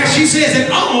 As she says, it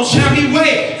almost shall be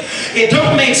well. It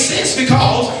don't make sense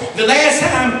because the last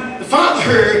time the father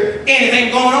heard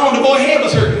anything going on, the boy head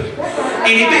was hurting. And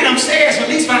he'd been upstairs for at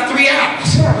least about 3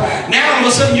 hours. Now all of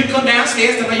a sudden you come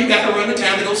downstairs and now you got to run to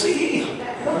town to go see him.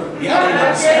 Y'all didn't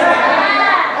understand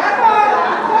that.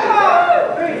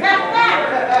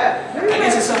 Now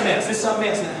this is something else. This is something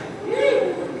else now.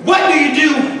 What do you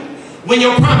do when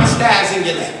your promise dies in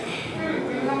your lap?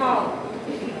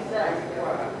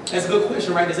 That's a good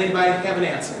question, right? Does anybody have an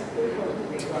answer?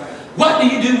 What do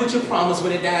you do with your promise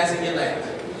when it dies in your lap?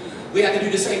 We have to do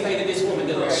the same thing that this woman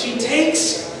does. She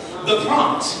takes the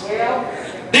promise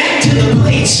back to the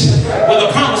place where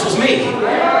the promise was made.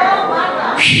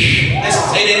 Let's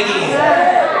say that again.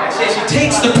 She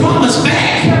takes the promise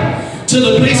back to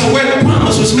the place of where the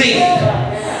promise was made.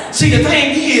 See, the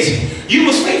thing is, you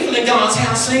was faithful in God's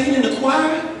house singing in the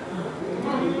choir.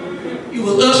 You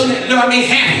were ushering at the door,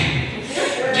 happy.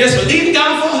 Just believing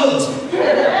God for a husband.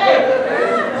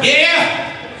 Yeah.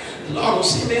 The Lord will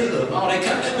sit there and look, all that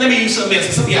kind of. Let me use something else.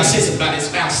 Some of y'all say something about this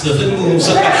spouse stuff. Let me move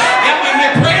something. Y'all been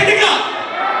here praying to God.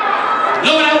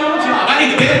 Lord, I want a job. I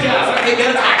need a better job. So I get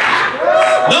better job.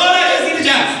 Lord, I just need a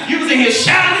job. You was in here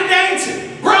shouting and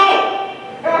dancing. Bro.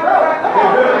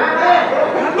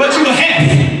 But you were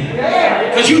happy.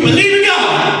 Because you believe in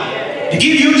God to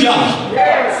give you a job.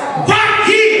 Right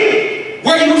here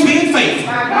where you was being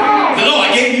faithful. The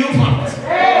Lord gave you a promise.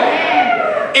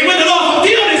 And when the Lord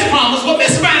fulfilled this promise, what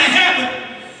mess around and happened,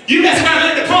 you mess around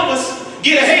and let the promise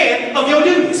get ahead of your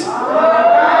duties.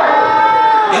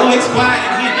 It's quiet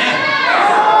in here now.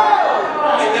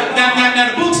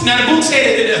 Now the book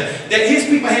said that his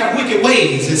people have wicked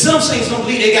ways. And some saints don't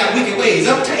believe they got wicked ways.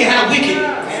 I'll tell you how wicked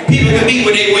people can be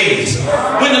with their ways.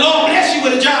 When the Lord bless you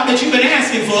with a job that you've been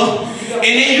asking for, and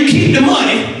then you keep the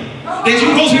money that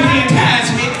you're supposed to be paying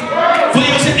tithes with, for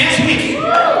yourself, that's wicked.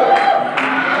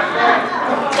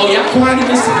 Oh, y'all quiet in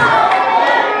this?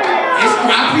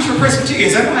 I preach for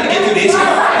Presbyterians. I know how to get through this.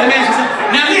 Let me ask you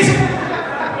something. Now listen.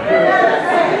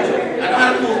 I know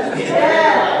how to pull it.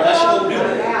 I sure do.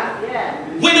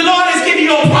 When the Lord has given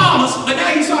you a promise, but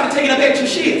now you started taking up extra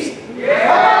shifts.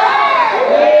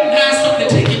 Now it's something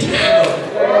to take your time up.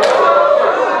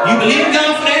 You believe in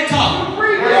God for that car.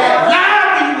 Live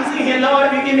when you was in here, Lord,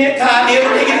 if you give me a car,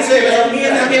 everything in the service. I'm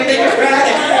here, I'm everything is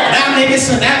Friday. Now maybe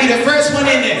Sunday. I'll be the first one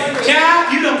in there.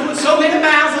 Child, you done put so many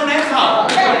miles on that car.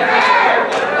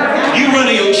 You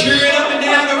running your children up and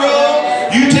down the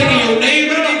road. You taking your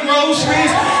neighbor to get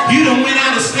groceries. You done went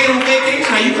out of state on vacation.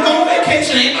 Now you can go on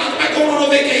vacation. Ain't nobody going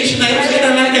on vacation. I ain't saying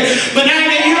nothing like that. But now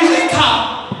they use that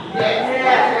car.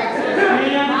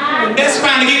 That's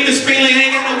trying to get the spring lane.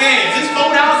 Ain't got no gas. It's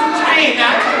 $4 and change.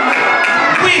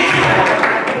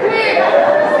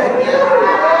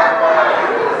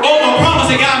 Oh, a promise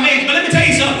that God made. But let me tell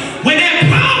you something. When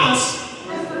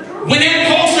that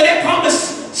cost of that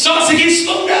promise starts to get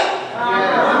slowed up,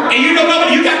 and you know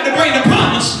what? You got to bring the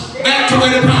promise back to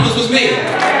where the promise was made.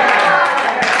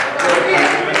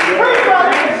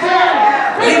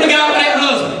 Believe in God for that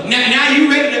husband. Now you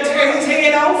ready to tear his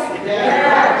head off?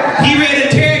 He ready to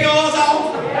tear yours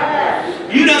off?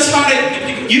 You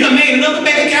done made another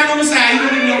bank account on the side. You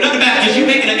don't even know nothing about it because you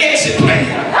making an exit plan.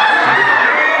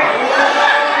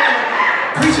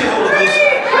 Preach it, Holy Ghost.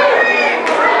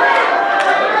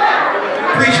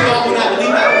 Preach it all when I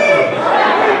believe I will.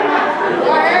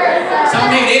 So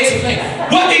I made an exit plan.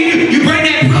 What do? You bring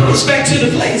that promise back to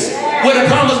the place where the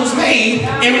promise was made,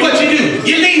 and what you do?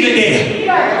 You leave it there.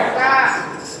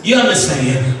 You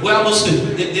understand? Well, I'm going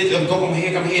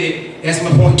to I'm headed. That's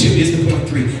my point 2. This is the point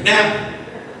 3. Now,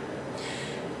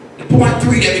 the point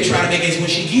 3 that we try to make is when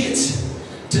she gets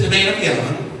to the man of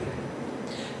God,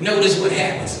 notice what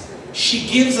happens. She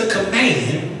gives a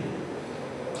command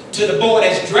to the boy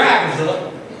that's driving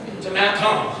her to Mount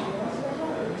Carmel.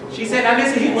 She said, now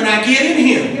listen here, when I get in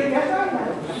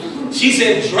here, she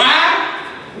said, drive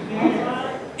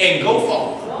and go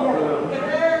forward.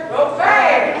 Go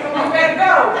fast. Come on, let's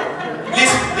go.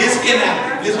 Listen now.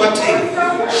 This is what I'm telling you.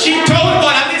 She told the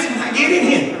boy, now listen, when I get in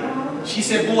here, she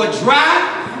said, boy, drive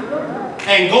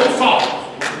and go forward.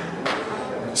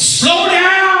 Slow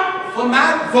down for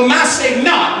my sake.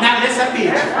 No, not unless I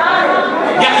bitch.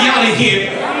 Y'all didn't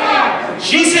hear it.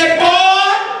 She said,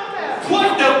 boy,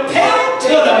 put the pedal to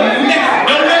the metal.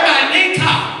 Don't worry about any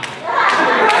car.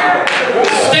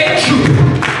 Stay true.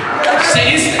 Say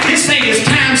this thing is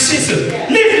time sensitive.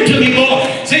 Listen to me,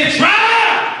 boy. Say drive.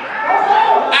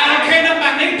 I don't care nothing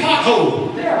about any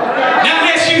pothole. Now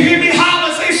unless you hear me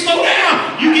holler, say slow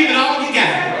down. You give it all you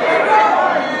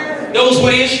got. Those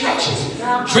were the instructions.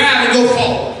 Drive and go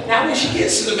forward. Now when she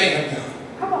gets to the man of God,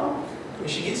 when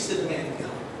she gets to the man of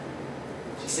God,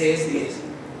 she says this.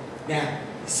 Now,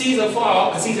 sees her fall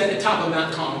because he's at the top of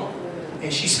Mount Carmel,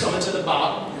 and she's coming to the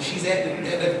bottom, and she's at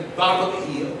the bottom of the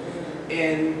hill,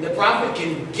 and the prophet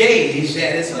can gauge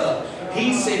that it's her.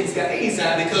 He sends gaze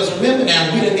out because remember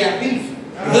now, we done got beef.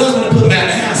 The husband put him out of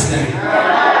the house now.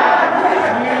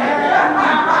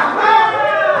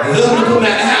 The husband put him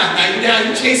out of the house. Now you down,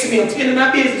 you chasing me, I'm tending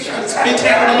my business, trying to spend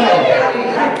time alone.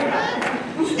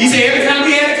 He said every time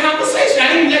we had a conversation, I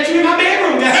didn't even let you in my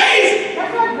bedroom. Hey!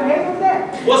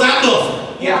 Was I bluffing?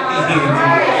 Yeah,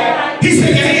 he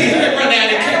said, hey, run down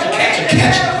there, catch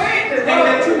her.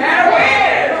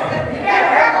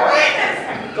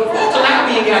 The folks around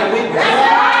me ain't got a witness.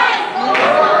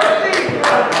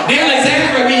 Then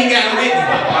Alexandra, we ain't got a witness.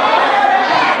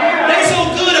 They so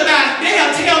good about it,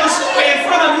 they'll tell the story in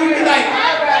front of you and be like,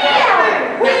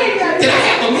 did I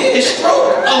have a mini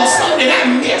stroke or something? Did I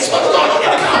miss what's going on in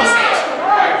the conversation?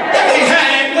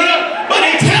 But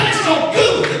they tell it so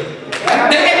good.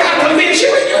 They got to convince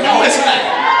you and you know it's right.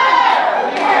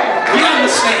 You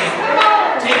understand?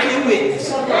 Take your witness.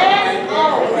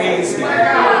 Praise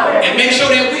God. And make sure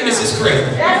that witness is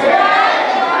credible.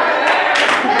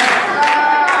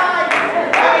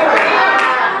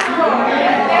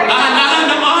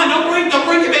 Don't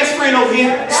bring your best friend over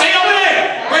here. Stay over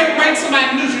there. Bring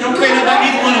somebody new. You don't care about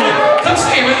either one of them. Come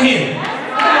stay right here.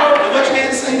 What you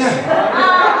had to say now?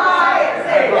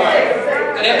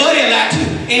 That buddy a lot too.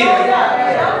 Anyway.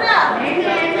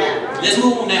 Let's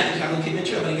move on now. I'm going to keep in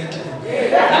trouble. I ain't got time.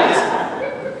 Now listen.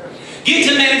 Get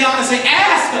to the man of God and say,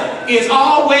 ask her, is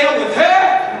all well with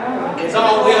her? Is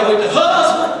all well with the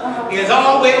husband? Is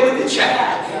all well with the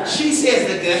child? She says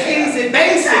that Gehazi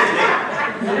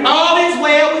basically, all is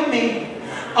well with me.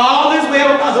 All is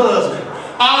well with my husband.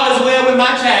 All is well with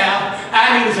my child.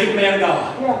 I need to see the man of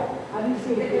God. Yeah, I need to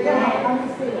see it.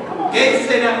 Gehazi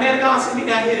said, now, man of God sent me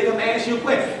down here to come ask you a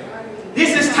question.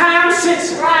 This is time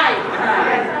sensitive. Right.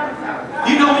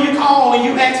 You know when you call and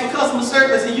you ask for customer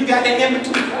service and you got that in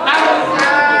between.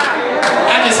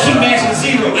 I just keep answering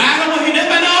zero. I don't want to hear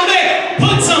nothing all day.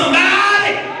 Put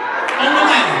somebody on the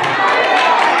line.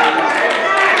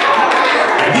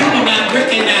 You do not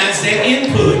recognize that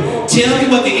input. Tell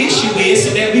me what the issue is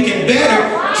so that we can better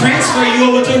transfer you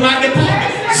over to the right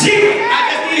department. Zero. I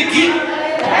just need to get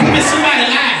putting somebody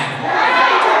live.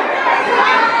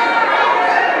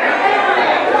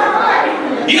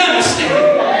 You understand?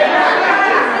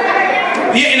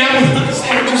 Yeah, and I will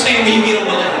understand what you're saying when you get on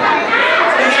the line.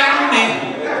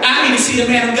 I need to see the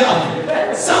man of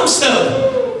God. Some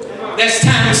stuff that's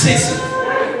time sensitive.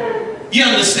 You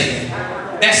understand?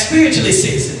 That's spiritually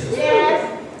sensitive.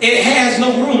 It has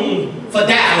no room for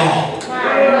dialogue.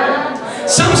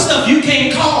 Some stuff you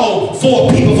can't call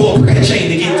 4 people for a prayer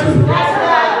chain to get through.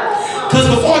 Because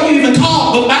before you even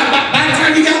call, but by the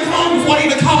time you got the phone, before you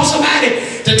even call somebody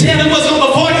to tell them what's on,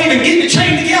 before they even get the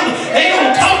chain together, they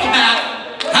don't talk about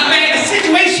how bad the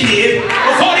situation is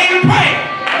before they even pray.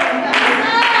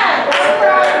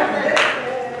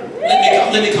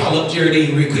 Let me call up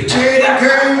Geraldine real quick. Geraldine,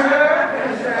 girl,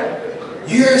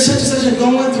 you heard such and such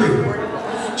going through.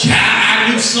 Child, I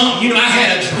knew something. You know, I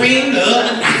had a dream the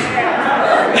other night.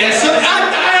 And so I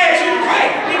asked you to pray.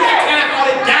 We got time for all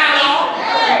this dialogue.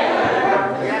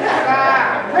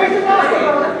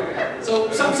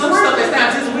 So some stuff that's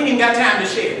time since we ain't got time to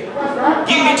share.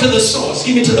 Get me to the source.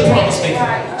 Get me to the promise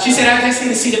maker. She said, I just need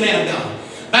to see the man of God.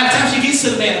 By the time she gets to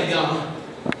the man of God,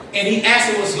 and he asks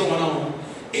her what's going on,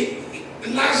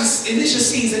 Elisha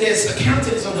sees it as a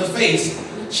countenance on her face.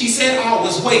 She said all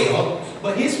was well,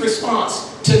 but his response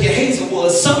to Gehazi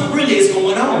was something really is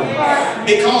going on.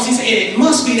 Because he said, it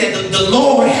must be that the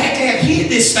Lord had to have hid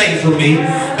this thing from me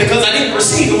because I didn't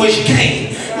receive it when she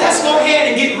came. Let's go ahead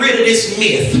and get rid of this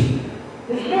myth.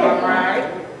 Let's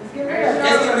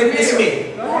get rid of this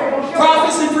myth.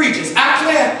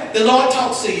 the Lord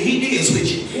talks to you. He deals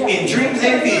with you in dreams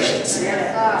and visions.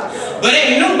 But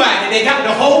ain't nobody that got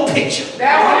the whole picture.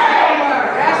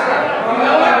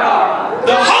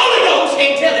 The Holy Ghost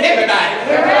ain't telling everybody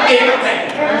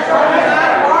everything.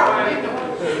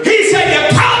 He said you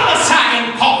prophesy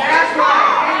in part.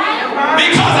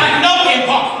 Because I know in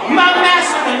part. My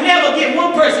master will never give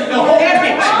one person the whole picture.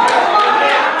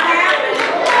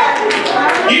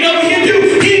 You know what he'll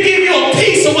do? He'll give you a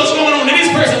piece of what's going on in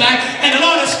this person's life, and the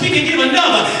Lord will speak and give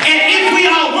another. And if we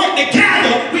all work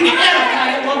together, we can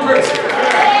edify that one person.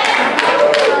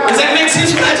 Does that make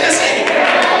sense what I just said?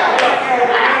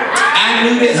 I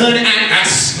knew that, honey, I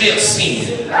smelled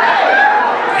sin.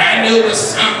 I knew it was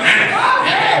something.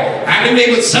 I knew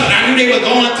they was something. I knew they were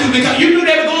going through, because you knew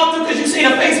they were going through because you seen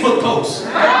a Facebook post.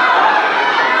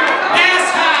 That's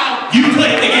how you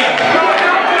put it together.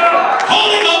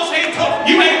 Holy Ghost ain't told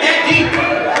you ain't that deep.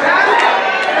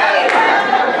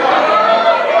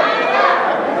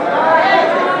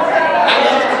 I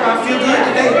love it. I feel good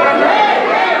today.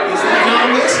 It's like John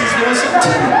Wesley's doing something to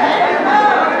me.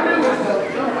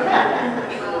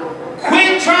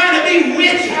 Quit trying to be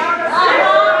wicked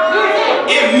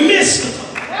and mystical.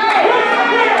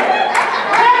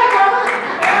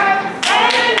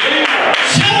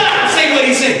 Shut up, say what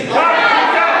he said.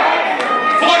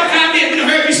 45 minutes, we done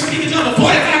heard you speak each other.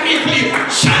 45 minutes for you.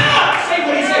 Shut up, say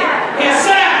what he said.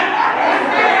 Inside.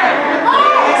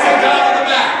 He said, God in the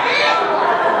back.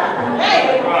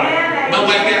 My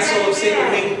wife got so upset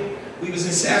with me. We was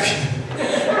in South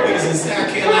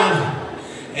Carolina.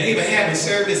 And they were having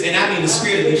service, and I mean the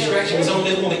spirit of distraction was on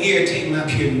this woman irritating my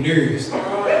pure nerves.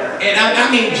 And I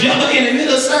mean jumping in the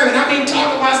middle of service, I mean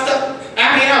talking about stuff.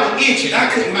 I mean I was itching. I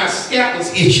couldn't, my scalp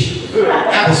was itching.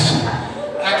 I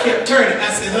kept turning. I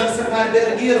said, honey, somebody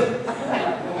better get her.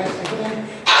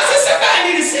 I said, somebody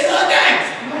need to sit her down.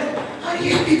 Honey,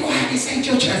 you gotta be quiet. This ain't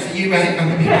your church. I said, you right, I'm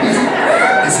gonna be quiet.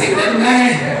 I said, never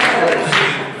mind.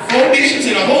 4 bishops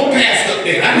and a whole pastor up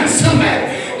there. I need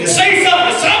somebody to say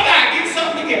something to somebody.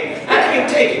 I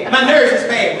can't take it. My nerves is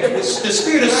bad. The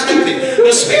spirit of stupid.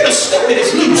 The spirit of stupid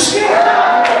is loose.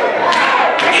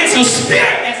 It's a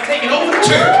spirit that's taking over the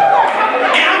church.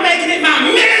 And I'm making it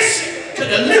my mission to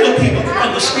deliver people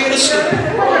from the spirit of stupid.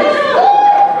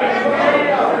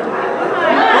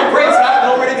 Well, praise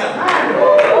God, glory to God.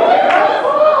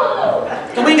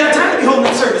 Because we ain't got time to be holding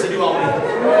up service to do all that.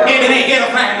 And it ain't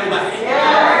edifying nobody.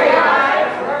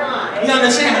 You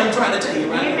understand what I'm trying to tell you,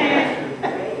 right?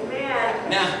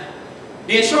 Now,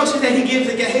 the instructions that he gives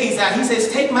to Gehazi, he says,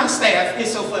 take my staff.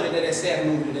 It's so funny that staff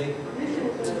moved today.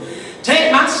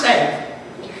 Take my staff,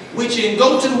 which you can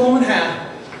go to the woman's house,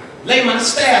 lay my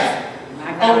staff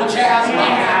on the child's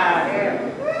mouth.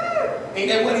 Ain't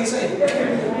that what he said?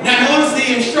 Now notice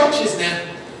the instructions now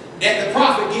that the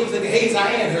prophet gives to Gehazi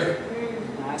and her.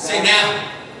 Say now,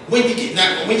 when you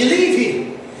leave here,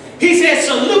 he says,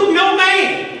 salute no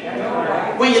man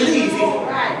when you leave here.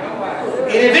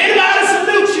 And if anybody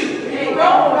salutes you,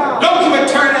 don't you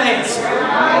return the answer.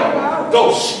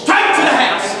 Go straight to the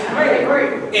house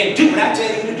and do what I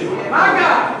tell you to do. My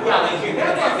God. Y'all ain't hear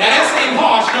that. Now that's ain't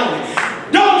harsh, don't it?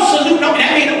 Don't salute nobody.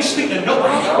 That means don't speak to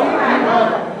nobody.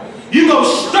 You go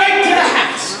straight to the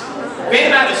house. If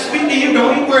anybody speak to you,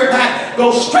 don't even worry about it.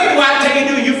 Go straight where I tell you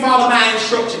to do. You follow my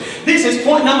instruction. This is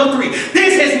point number 3.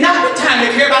 This is not the time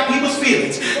to care about people's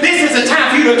feelings. This is the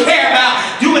time for you to care about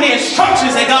doing the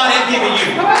instructions that God has given you.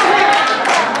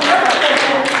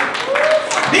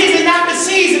 This is not the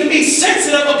season to be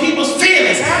sensitive of people's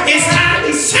feelings. It's time to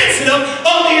be sensitive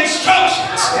of the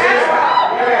instructions.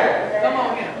 Come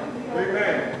on here.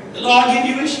 The Lord give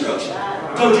you instruction.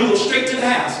 Told you go straight to the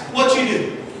house. What you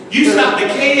do? You stop the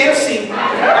KFC.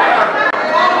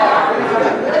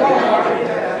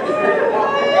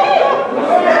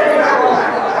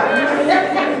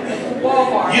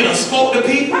 You done spoke to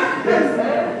people.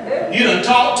 You done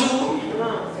talked to them.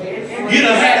 You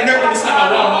done had the nerve to stop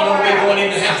at Walmart on the way going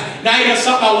in the house. Now you done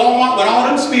stop at Walmart with all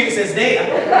them spirits that's there.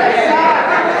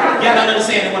 Y'all not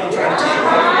understanding what I'm trying to tell you.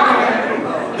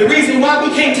 The reason why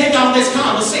we can't take on this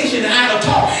conversation and idle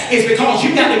talk is because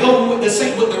you got to go with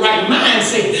the right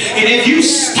mindset. And if you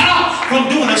stop from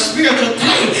doing a spiritual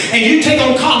thing and you take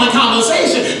on common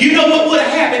conversation, you know what would have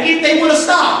happened if they would have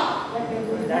stopped.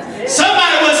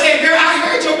 Somebody would have said, girl, I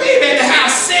heard your baby at the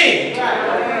house sing.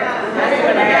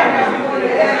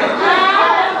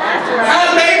 How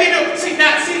the baby do? See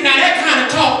now that kind of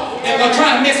talk that will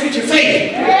try to mess with your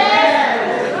faith.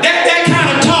 That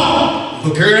kind of talk.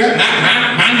 But girl,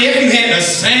 my nephew had the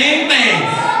same thing.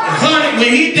 Honey, when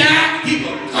he died, he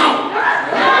was gone.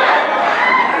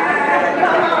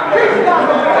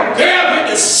 Girl, with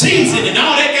the season and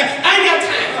all that, I ain't got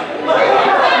time.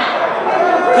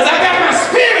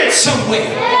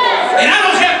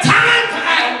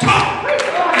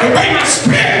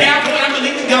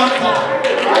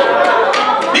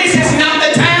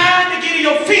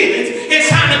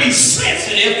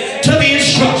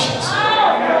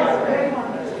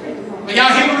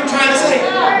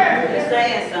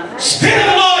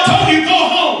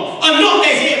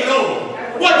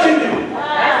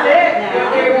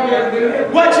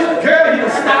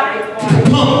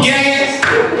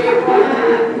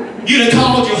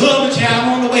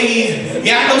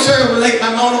 Yeah, I know sir relate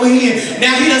my mom over here.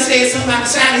 Now he done said something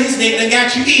outside of his neck that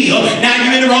got you ill. Now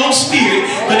you're in the wrong spirit.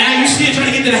 But now you're still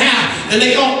trying to get to the house. The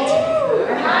lay on.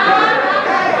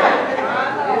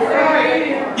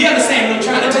 You understand what I'm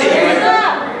trying to tell you,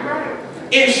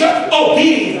 right? In short,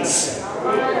 obedience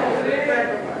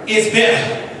is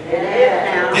better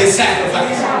than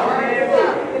sacrifice.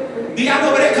 Do y'all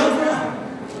know where that comes from?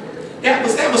 That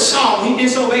was Saul. He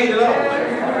disobeyed the Lord.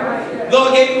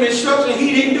 Lord gave him instruction.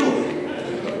 He didn't do it.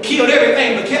 Killed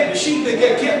everything but kept the sheep. Kept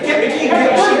the king. Kept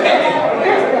the sheep back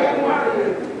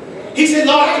there. He said,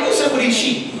 Lord, I can do something with these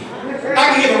sheep. I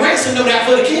can give a ransom no doubt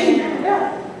for the king.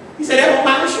 He said, that was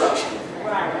my instruction.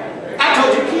 I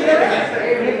told you to kill everything.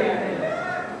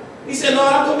 He said,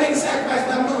 Lord, I'm going to make a sacrifice,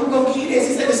 but I'm going to give this.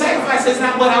 He said, the sacrifice is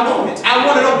not what I wanted. I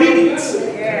wanted obedience.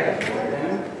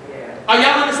 Are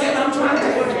y'all understand what I'm trying to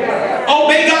tell you?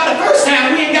 Obey God the first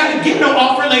time. We ain't got to get no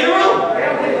offering later on.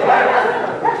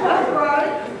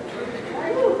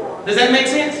 Does that make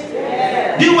sense?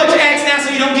 Do what you ask now so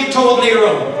you don't get told later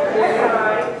on.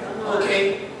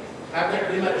 Okay. I've got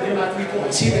my 3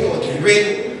 points. Here we go again.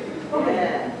 Ready?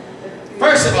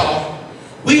 First of all,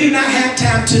 we do not have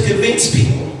time to convince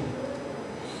people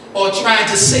or try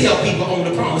to sell people on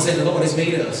the promise that the Lord has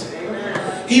made us.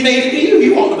 He made it to you.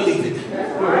 You ought to believe it.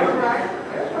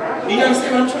 Do you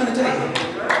understand what I'm trying to tell you?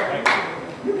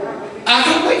 I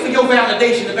can't wait for your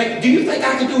validation to make. Do you think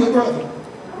I can do it, brother?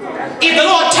 If the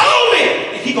Lord told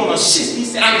me, He's going to assist. He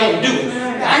said, I'm going to do it.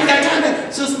 I ain't got time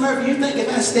to. Sister Murphy, you think if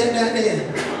I stepped out there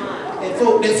and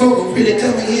folk will really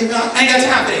come in here, I ain't got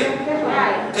time for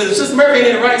that. Because if Sister Murphy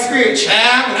ain't in the right spirit,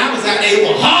 child, when I was out there, it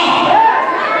was hard.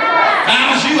 If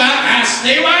I was you, I'd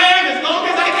stay where I am as long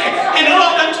as I can. And the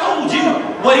Lord done told you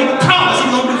what He promised He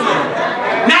was going to do for you.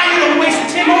 Now you're going to waste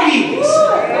 10 more years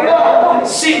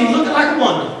sitting looking like a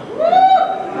wonder.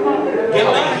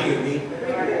 Y'all ain't hear me.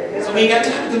 So we ain't got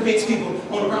time to convince people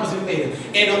on the promise we made.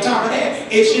 And on top of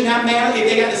that, it should not matter if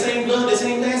they got the same blood, the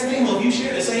same last name, or if you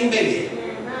share the same baby.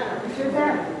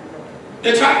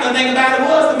 The trifling thing about it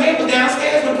was the man was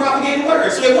downstairs when the prophet gave the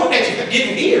word. So it won't that you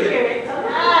didn't hear it.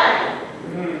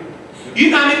 You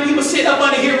know how many people sit up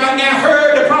under here right now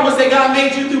heard the promise that God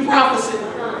made you through prophecy?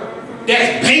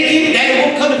 That's banking that it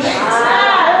won't come to pass.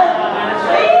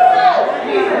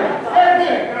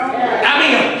 I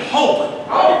mean, hope.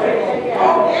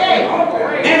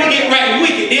 Then they get right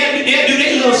wicked. They'll do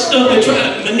their little stuff and try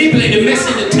to manipulate the mess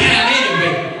in the time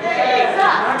anyway.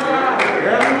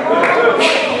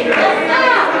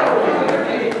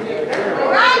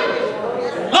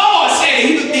 Lord said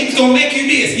He's going to make you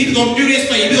this. He's going to do this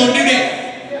for you. He's going to do that.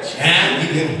 Child,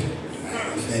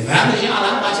 if I was y'all,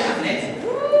 I'd watch out for that.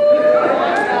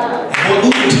 I'm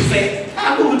moving too fast.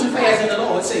 I'm moving too fast and the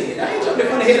Lord said it. I ain't jumping in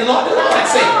front of the head of the Lord. The Lord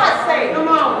said it. Come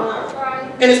on.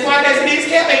 And as quiet as it is,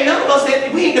 Cap, ain't none of us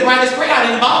that we ain't the brightest crowd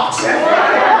in the box.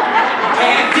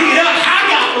 And dig it up, how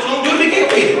God was going to do it again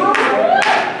with it.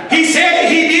 He said it,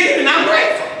 He did it, and I'm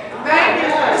grateful.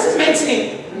 This is makes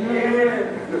sense.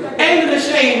 Ain't it a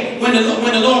shame when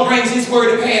the Lord brings His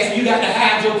word to pass and you got to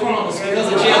hide your promise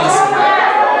because of jealousy?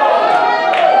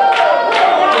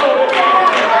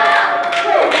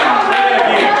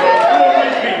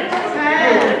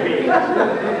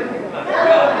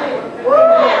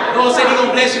 Lord said He's going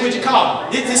to bless you with your car.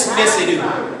 This is what they do.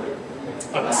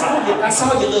 I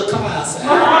saw your little car outside.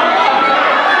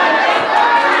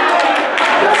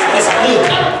 It's a little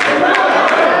car.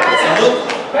 It's a little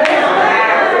car.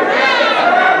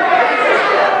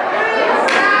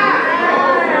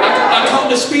 I caught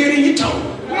the spirit in your tone.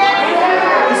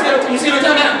 You see what I'm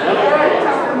talking about?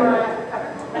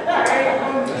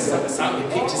 I saw your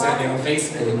pictures out there on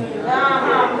Facebook.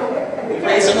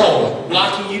 Praise the Lord,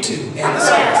 blocking you too, and the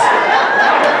stars.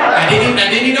 I didn't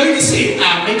even know you could see it.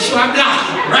 I'll make sure I block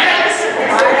you, right?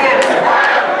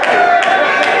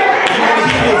 You want to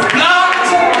hear those blocked?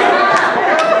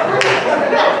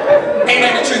 Ain't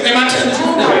that the truth? Am I telling the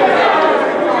truth now?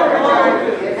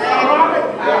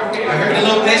 I heard the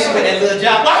Lord bless you with that little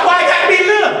job. Why it got to be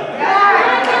little?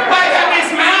 Why it got to be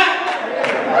small?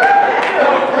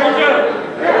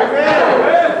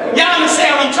 Y'all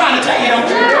understand what I'm trying to tell you, don't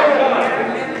you?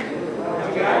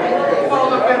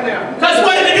 Because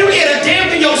what did it do? It'll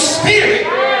dampen your spirit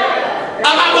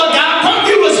about what God pumped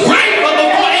you was grateful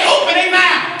before they open their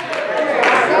mouth.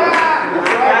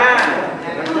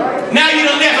 Now you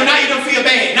don't laugh, now you don't feel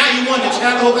bad. Now you wonder,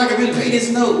 child, I hope I can really pay this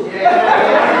note.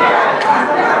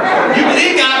 You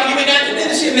believe God, but you went down to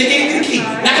leadership and they gave you the key.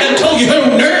 Now they done told you her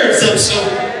nerves up so.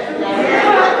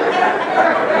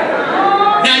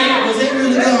 Now you, was that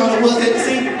really God or was that the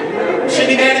scene?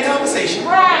 Shouldn't be bad in conversation.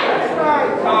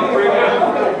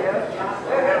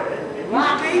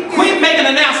 Quit making a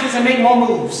and make more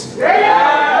moves.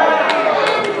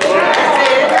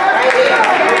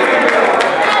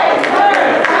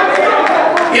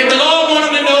 If the Lord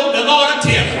wanted to know, the Lord will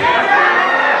tell him.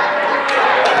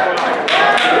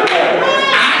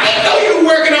 I didn't know you were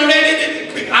working on that.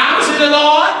 Obviously the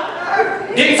Lord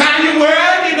didn't find your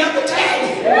word, didn't have to tell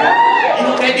you. You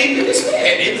know, that didn't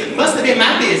understand. It must have been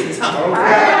my business, huh?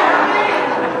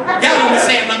 Y'all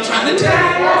understand what I'm trying to tell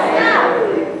you?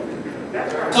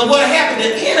 Because what happened,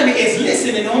 the enemy is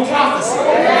listening on prophecy.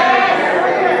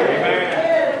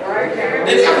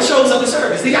 The devil shows up in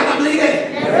service. Do y'all not believe that?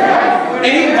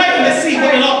 And he's waiting to see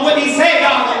what he said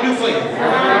God going to do for you.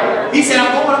 He said,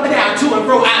 I'm going up and down, to and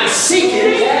fro. I'm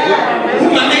seeking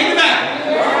who my name is.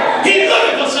 He's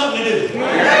looking for something to do.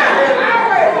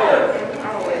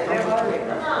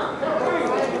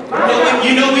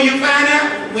 You know when you find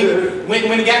out? When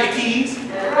he got the keys? When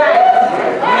I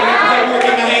got the paperwork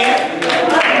in my hand?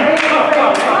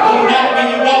 When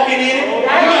you walking in it? You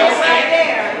understand?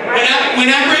 When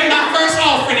I bring my first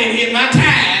offering in here, my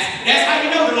tithes, that's how you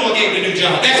know the Lord gave me a new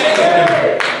job. That's how you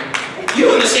know. You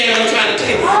understand what I'm trying to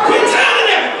tell you? Quit telling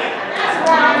everything.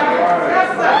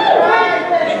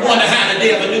 You wonder how the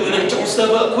devil knew when they tore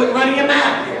stuff up. Quit running your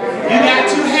mouth. You got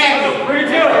too happy.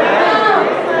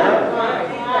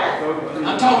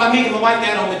 I'm talking about me and my wife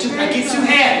got on me too. I get too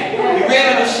happy. You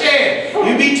ready to share.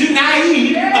 You be too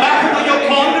naive about who you're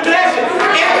calling to bless you.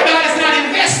 Everybody's not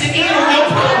invested in on your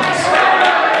promise.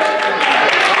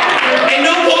 And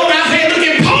don't go around here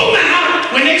looking poor now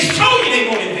when they show you they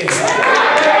won't invest.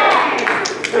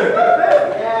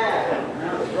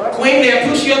 Queen, they'll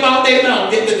push you up all day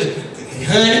long.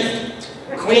 Honey,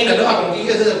 Queen, the dog gonna give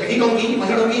you a husband. He gonna give you one.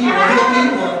 He gonna give you one. He gonna give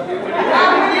you one.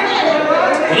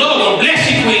 The Lord gonna bless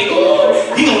you, Queen. Ooh,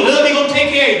 he gonna love you. He gonna take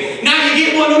care of you. Now you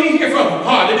get one. Don't even hear from him.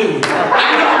 Hard to do.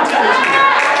 I know I'm telling you.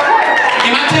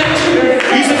 Am I telling you?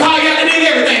 You used to call you out and did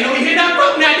everything. Don't you hear nothing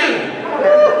from me? I do.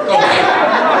 Okay.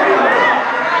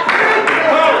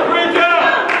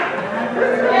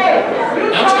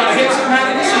 I'm trying to help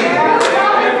somebody this year.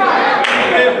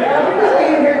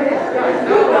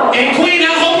 And Queen,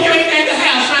 I hope you ain't at the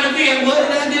house trying to figure out what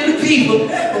did I do to people.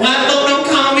 Why don't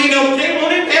call me? No, they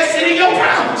won't invest in your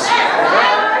promise.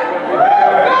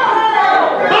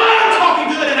 I'm talking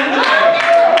good and I know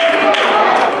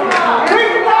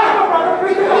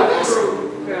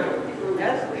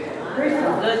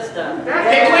Good stuff.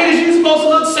 Hey, Queen, is you supposed to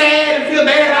look sad and feel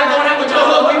bad about going out with your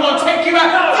husband? We want to take you out.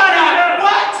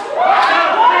 What?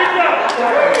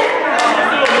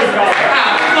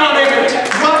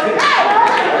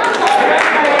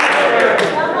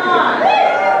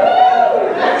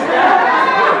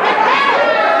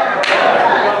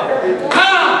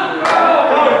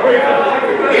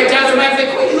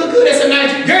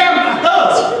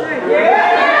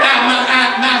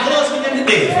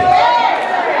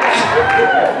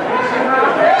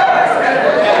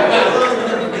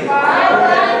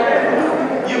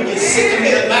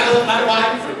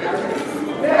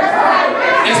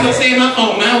 Say my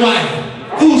phone, my wife.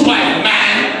 Whose wife?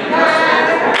 Mine.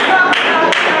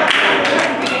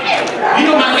 You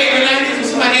know my favorite line is when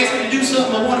somebody asks me to do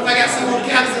something. I wonder if I got something on the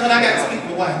calendar and I got to speak to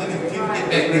my wife. Let me get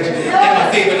back with you. That's my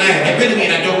favorite line. That really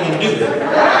means I don't want to do it.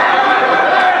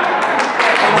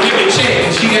 Let me check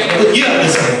because she got to put you up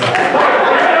this way.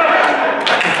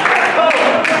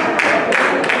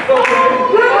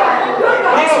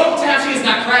 This whole time she has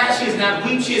not cried, she has not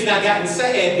wept, she has not gotten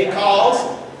sad because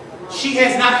she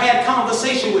has not had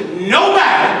conversation with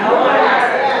nobody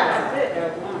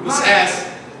besides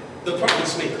the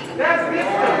promise maker.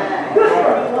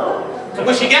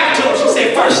 When she got to him, she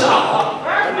said, first off,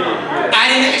 I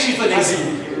didn't ask you for this.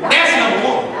 That's number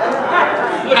one.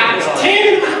 I was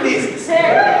tending my business.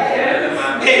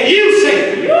 And you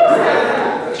said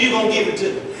you're going to give it to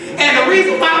me. And the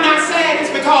reason why I'm not sad is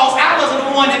because I wasn't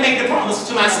the one that made the promise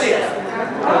to myself.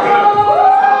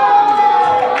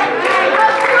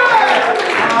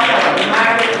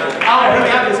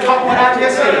 What I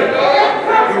just said.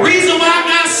 The reason why I'm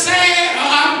not sad,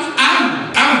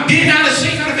 I'm getting out of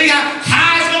shape trying to figure out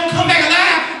how it's going to come back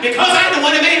alive because I'm the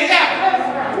one that made it happen.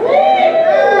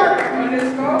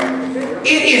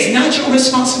 It is not your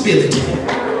responsibility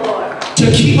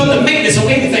to keep up the maintenance of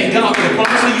anything God can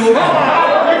promise you around.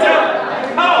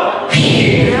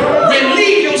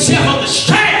 Relieve yourself of the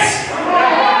stress.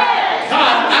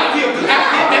 God, I feel good. I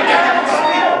feel that God.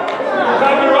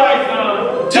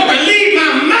 To relieve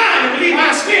my mind, relieve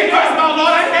my spirit. First of all,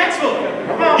 Lord, I ask for it.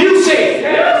 You say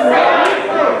it.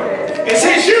 And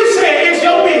since you say it's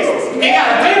your business, ain't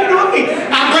got a thing to do with me.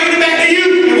 I bring it back to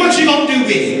you, and what you gonna do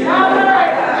with it?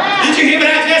 Did you hear what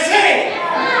I just said?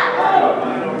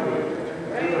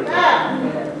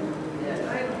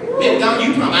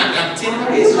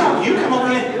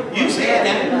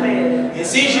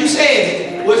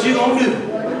 What you gonna do?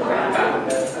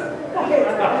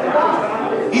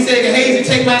 He said, Hazy,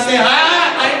 take my stand. I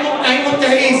ain't want the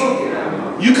Hazy.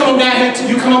 You come on down here,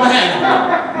 you come on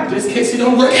behind me. Just in case it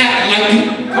don't work out like you.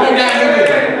 Come on down here with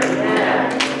me.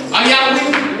 Are y'all with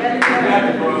me?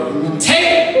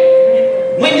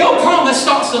 When your promise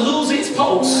starts to lose its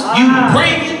pulse, you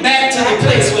bring it back to the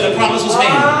place where the promise was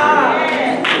made.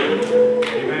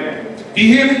 Do you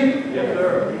hear me? Yes,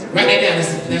 sir. Write that down.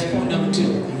 That's point number 2.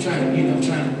 I'm trying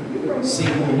to see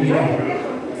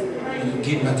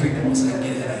get my 3 points. I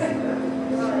get that.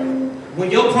 When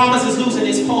your promise is losing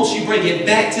its pulse, you bring it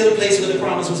back to the place where the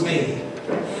promise was made.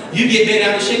 You get bent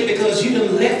out of shape because you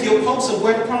done left your pulse of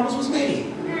where the promise was made.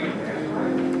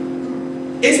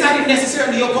 It's not even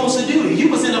necessarily your post of duty. You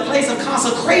was in a place of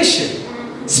consecration,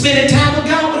 spending time with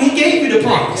God when He gave you the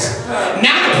promise.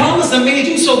 Now the promise has made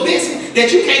you so busy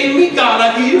that you can't even meet God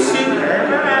like you used to.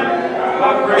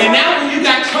 And now when you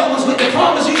got troubles with the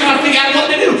promise, you trying to figure out what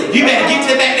to do. You better get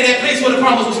back to that place where the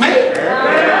promise was made.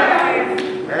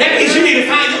 That means you need to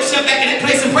find yourself back in that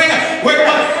place of prayer. Where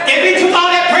if He took all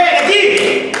that prayer to give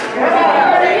you,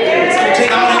 it's going to take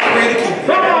all that prayer to keep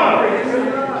you.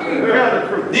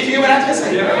 Did you hear what I just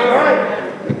said?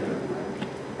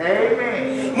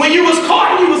 Amen. When you was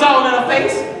caught, you was all in her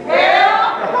face.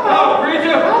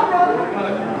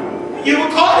 You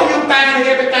were caught and you were buying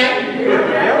everything.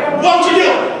 Won't you do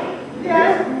it?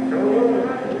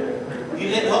 You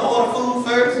let her order food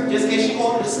first, just in case she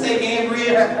ordered a steak and ribs.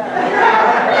 You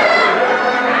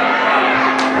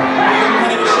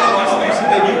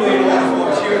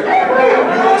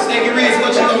want a steak and ribs,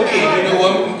 what you gonna get? You know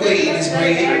what? I'm gonna eat this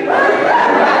bread. You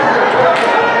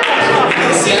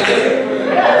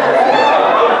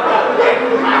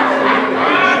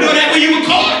doing that when you were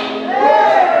caught?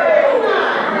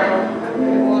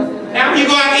 Now when you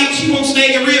go out to eat, you want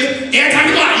steak and ribs. Every time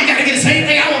you go out, you gotta get the same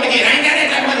thing I want to get. I ain't got that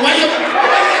type of money. Why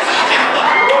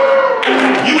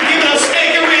you were giving us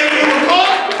steak and ribs when you were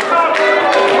caught?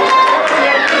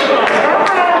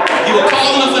 You were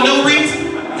calling her for no reason?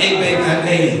 Hey, baby,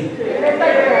 hey.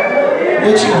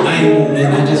 What you want? I ain't want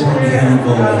nothing. I just want to hear your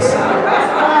voice.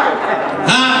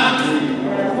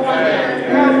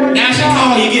 Now she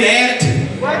call you get attitude.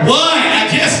 Boy, I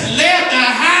just left the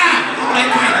house. All that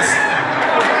kind of stuff.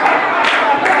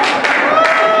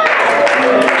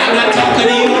 I'm not talking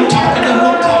to you. I'm talking to who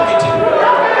I'm talking to. I'm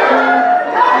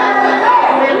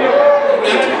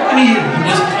not talking to you. I'm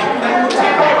just talking about who I'm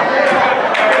talking to.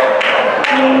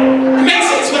 It makes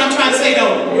sense what I'm trying to say,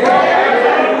 though.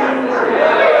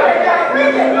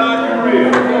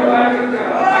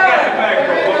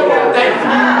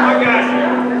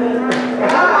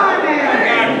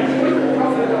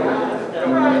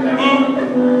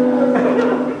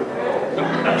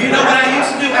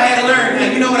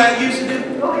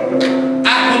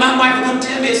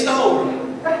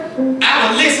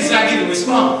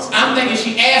 I'm thinking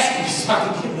she asked me so I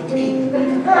can give her a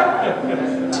opinion.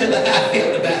 Tell her how I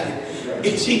felt about it.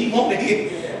 If she wanted to hear,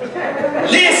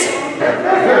 listen.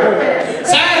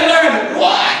 So I had to learn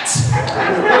what?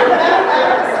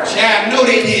 Child, no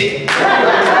they didn't.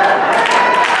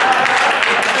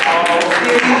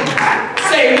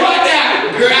 Say what now?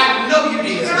 Girl, I know you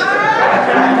did.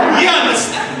 You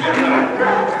understand?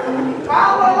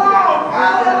 Follow along.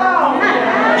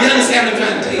 You understand what I'm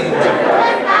trying to tell you?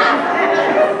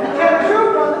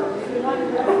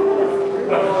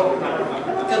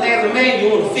 You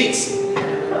want to fix it.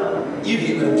 You get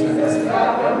what I'm trying to say.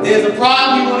 There's a problem,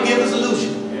 you want to give a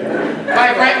solution.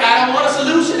 Right? I don't want a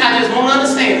solution, I just want to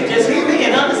understand it. Just hear me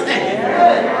and understand it.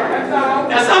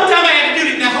 Now sometimes I have to do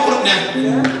this. Now hold up now.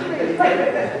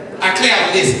 I clear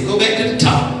out, listen, go back to the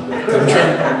top. I'm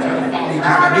trying to follow you.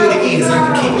 I'll do it again so I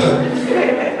can keep up.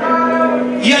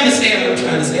 You understand what I'm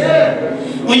trying to say?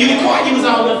 When you were caught, you was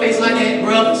all in the face like that,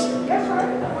 brothers.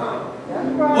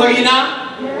 Were you not?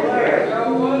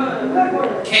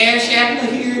 Cash App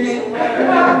here and there.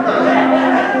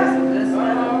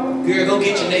 Girl, go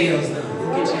get your nails done. Go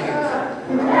get your hair.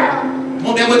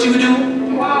 Won't that what you were doing?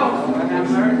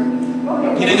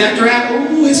 You didn't have to drive? Oh,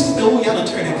 y'all done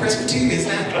turn in Presbyterians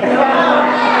now. Now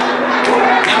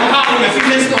I'm hopping a few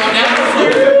minutes going down the floor.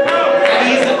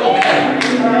 Ease up on me.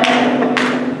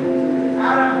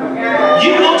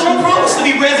 You want your promise to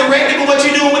be resurrected, but what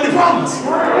you doing with the promise?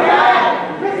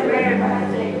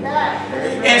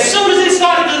 As soon as it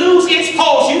started to lose its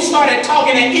pulse, you started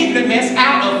talking that ignorance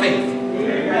out of faith.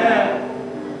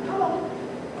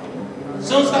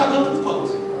 Soon as it started to lose its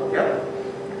pulse.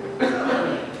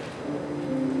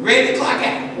 Ready to clock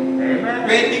out.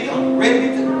 Ready to go. Ready to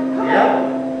go.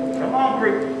 Come on,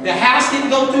 preacher. The house didn't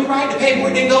go through right. The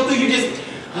paperwork didn't go through. You just,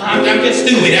 I'm just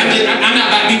stupid. I'm not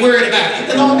about to be worried about it. If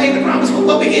the Lord made the promise,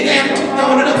 what we get down to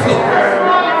throwing it up for?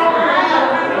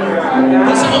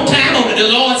 Put some more time on it. The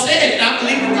Lord said it. I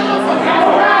believe in God for it.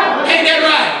 Ain't that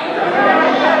right?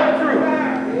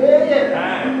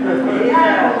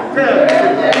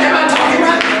 Am I talking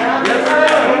right?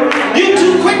 You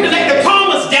too quick to let the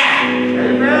promise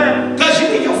die. Because you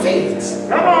in your feelings.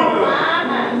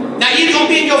 Now you're going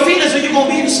to be in your feelings or you're going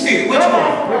to be in the spirit. Which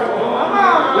one?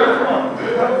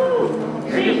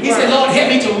 He said, Lord, help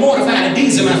me to mortify the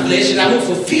deeds of my flesh and I won't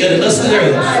fulfill the lust of the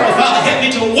earth. But Father, help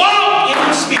me to walk in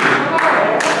your spirit.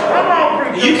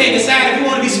 You can't decide if you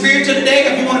want to be spiritual today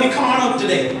or if you want to be carnal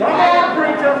today. Good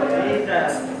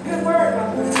word.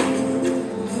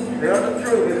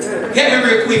 Help me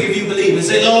real quick if you believe it.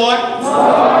 Say, Lord,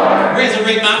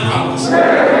 resurrect my promise.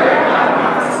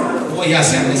 Boy, y'all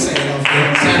sounded saying off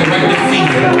there. Sounded right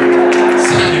defeated.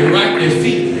 Sounded right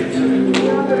defeated.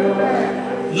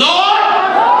 Lord,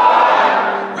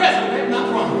 resurrect my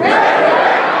promise.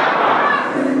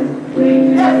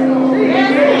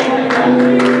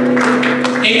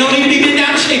 Ain't no need to be bent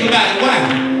down in shape about it. Why?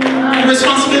 The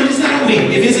responsibility is not on me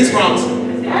if it's his promise.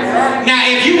 Now,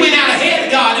 if you went out ahead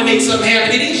of God to make something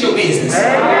happen, it is your business.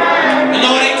 The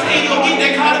Lord ain't saying you're going to get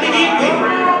that car to begin with.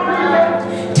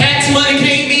 Tax money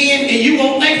came in and you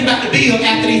won't think about the bill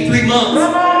after these 3 months.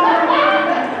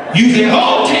 You think,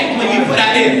 oh, tax money you put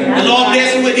out there. The Lord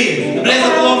bless you with this. The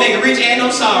blessing of the Lord make it rich and no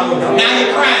sorrow. Now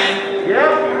you're crying.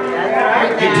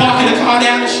 You're parking the car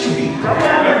down the street.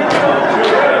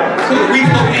 So the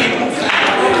repo ain't on fire.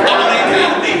 All that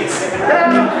kind of things.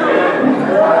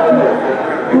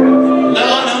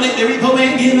 Lord, don't let the repo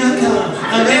man get my car.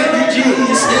 I'm having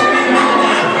Jesus, step me right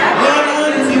now.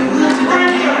 Lord, if you would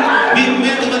today, be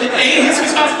remembered, but it ain't his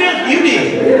responsibility. You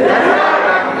did.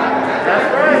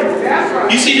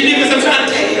 You see the difference I'm trying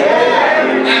to tell you?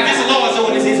 Now, if it's the Lord's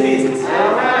own, it's his business.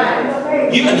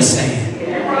 You understand?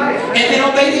 And then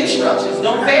obey the instructions.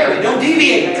 Don't vary. Don't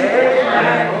deviate.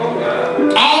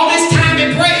 All this time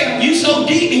in prayer, you so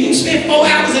deep and you spend 4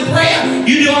 hours in prayer,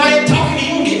 you do all that talking and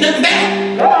you don't get nothing back.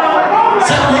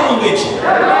 Something wrong with you.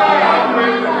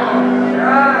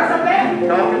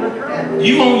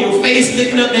 You on your face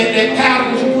licking up that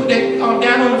powder that you put that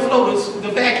down on the floor, the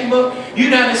vacuum up. You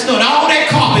down there snoring all that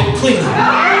carpet clean.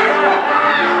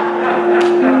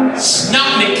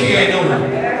 Snotting and carrying over.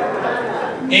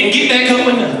 And get back up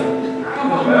with nothing.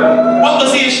 What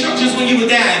was the instructions when you were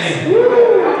dying there?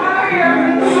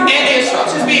 And the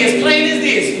instructions be as plain as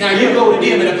this. Now you go to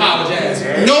them and apologize.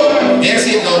 Nope, that's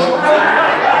it, Lord.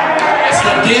 That's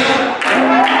the devil.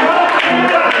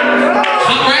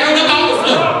 Hop right on up off the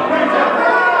floor.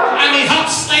 I mean, hop,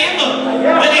 slam up.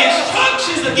 But the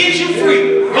instructions to get you free.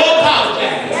 Go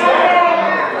apologize.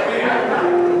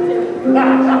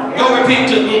 Go repent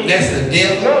to them. That's the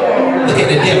devil. Look at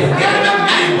the devil. Got in my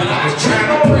mind when I was trying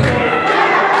to pray.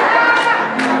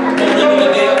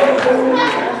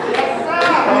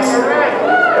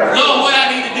 Lord, what I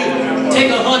need to do?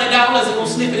 Take $100 and go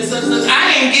slip it in such and such. I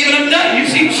ain't giving them nothing. You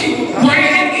see, she was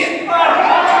praying in here.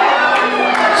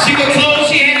 She was clothes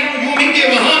she had on. You want me to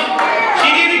give her $100? She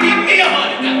didn't give me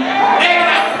 $100.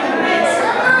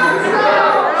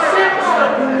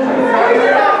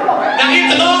 Now, if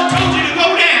the Lord told you to go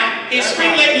down and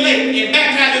scream late and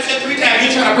backtrack yourself 3 times,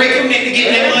 you're trying to break your neck to get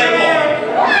that blood water.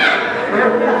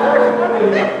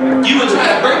 You would try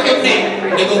to break your neck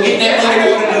to go get that blood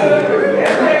water to do.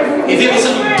 If it was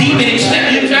some demon and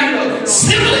shit, you would try to go.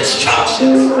 Simple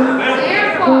instructions.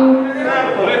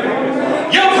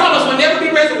 Your promise will never be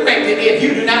resurrected if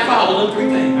you do not follow those 3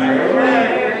 things.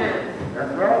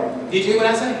 Did you hear what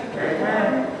I say?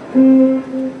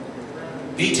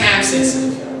 Be time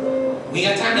sensitive. We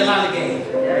ain't got time to lollygag.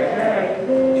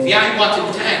 If y'all ain't watching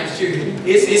the times,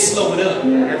 it's slowing up.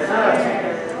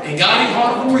 And God ain't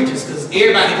hard for preachers because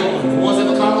everybody going. The ones that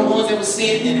were called, the ones that were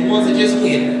sent, and the ones that just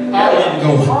went. All of them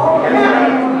going.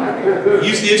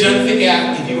 You still trying to figure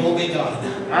out if you obey God or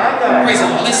not. Praise the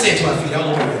Lord. Let's stand to our feet all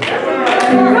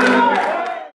over.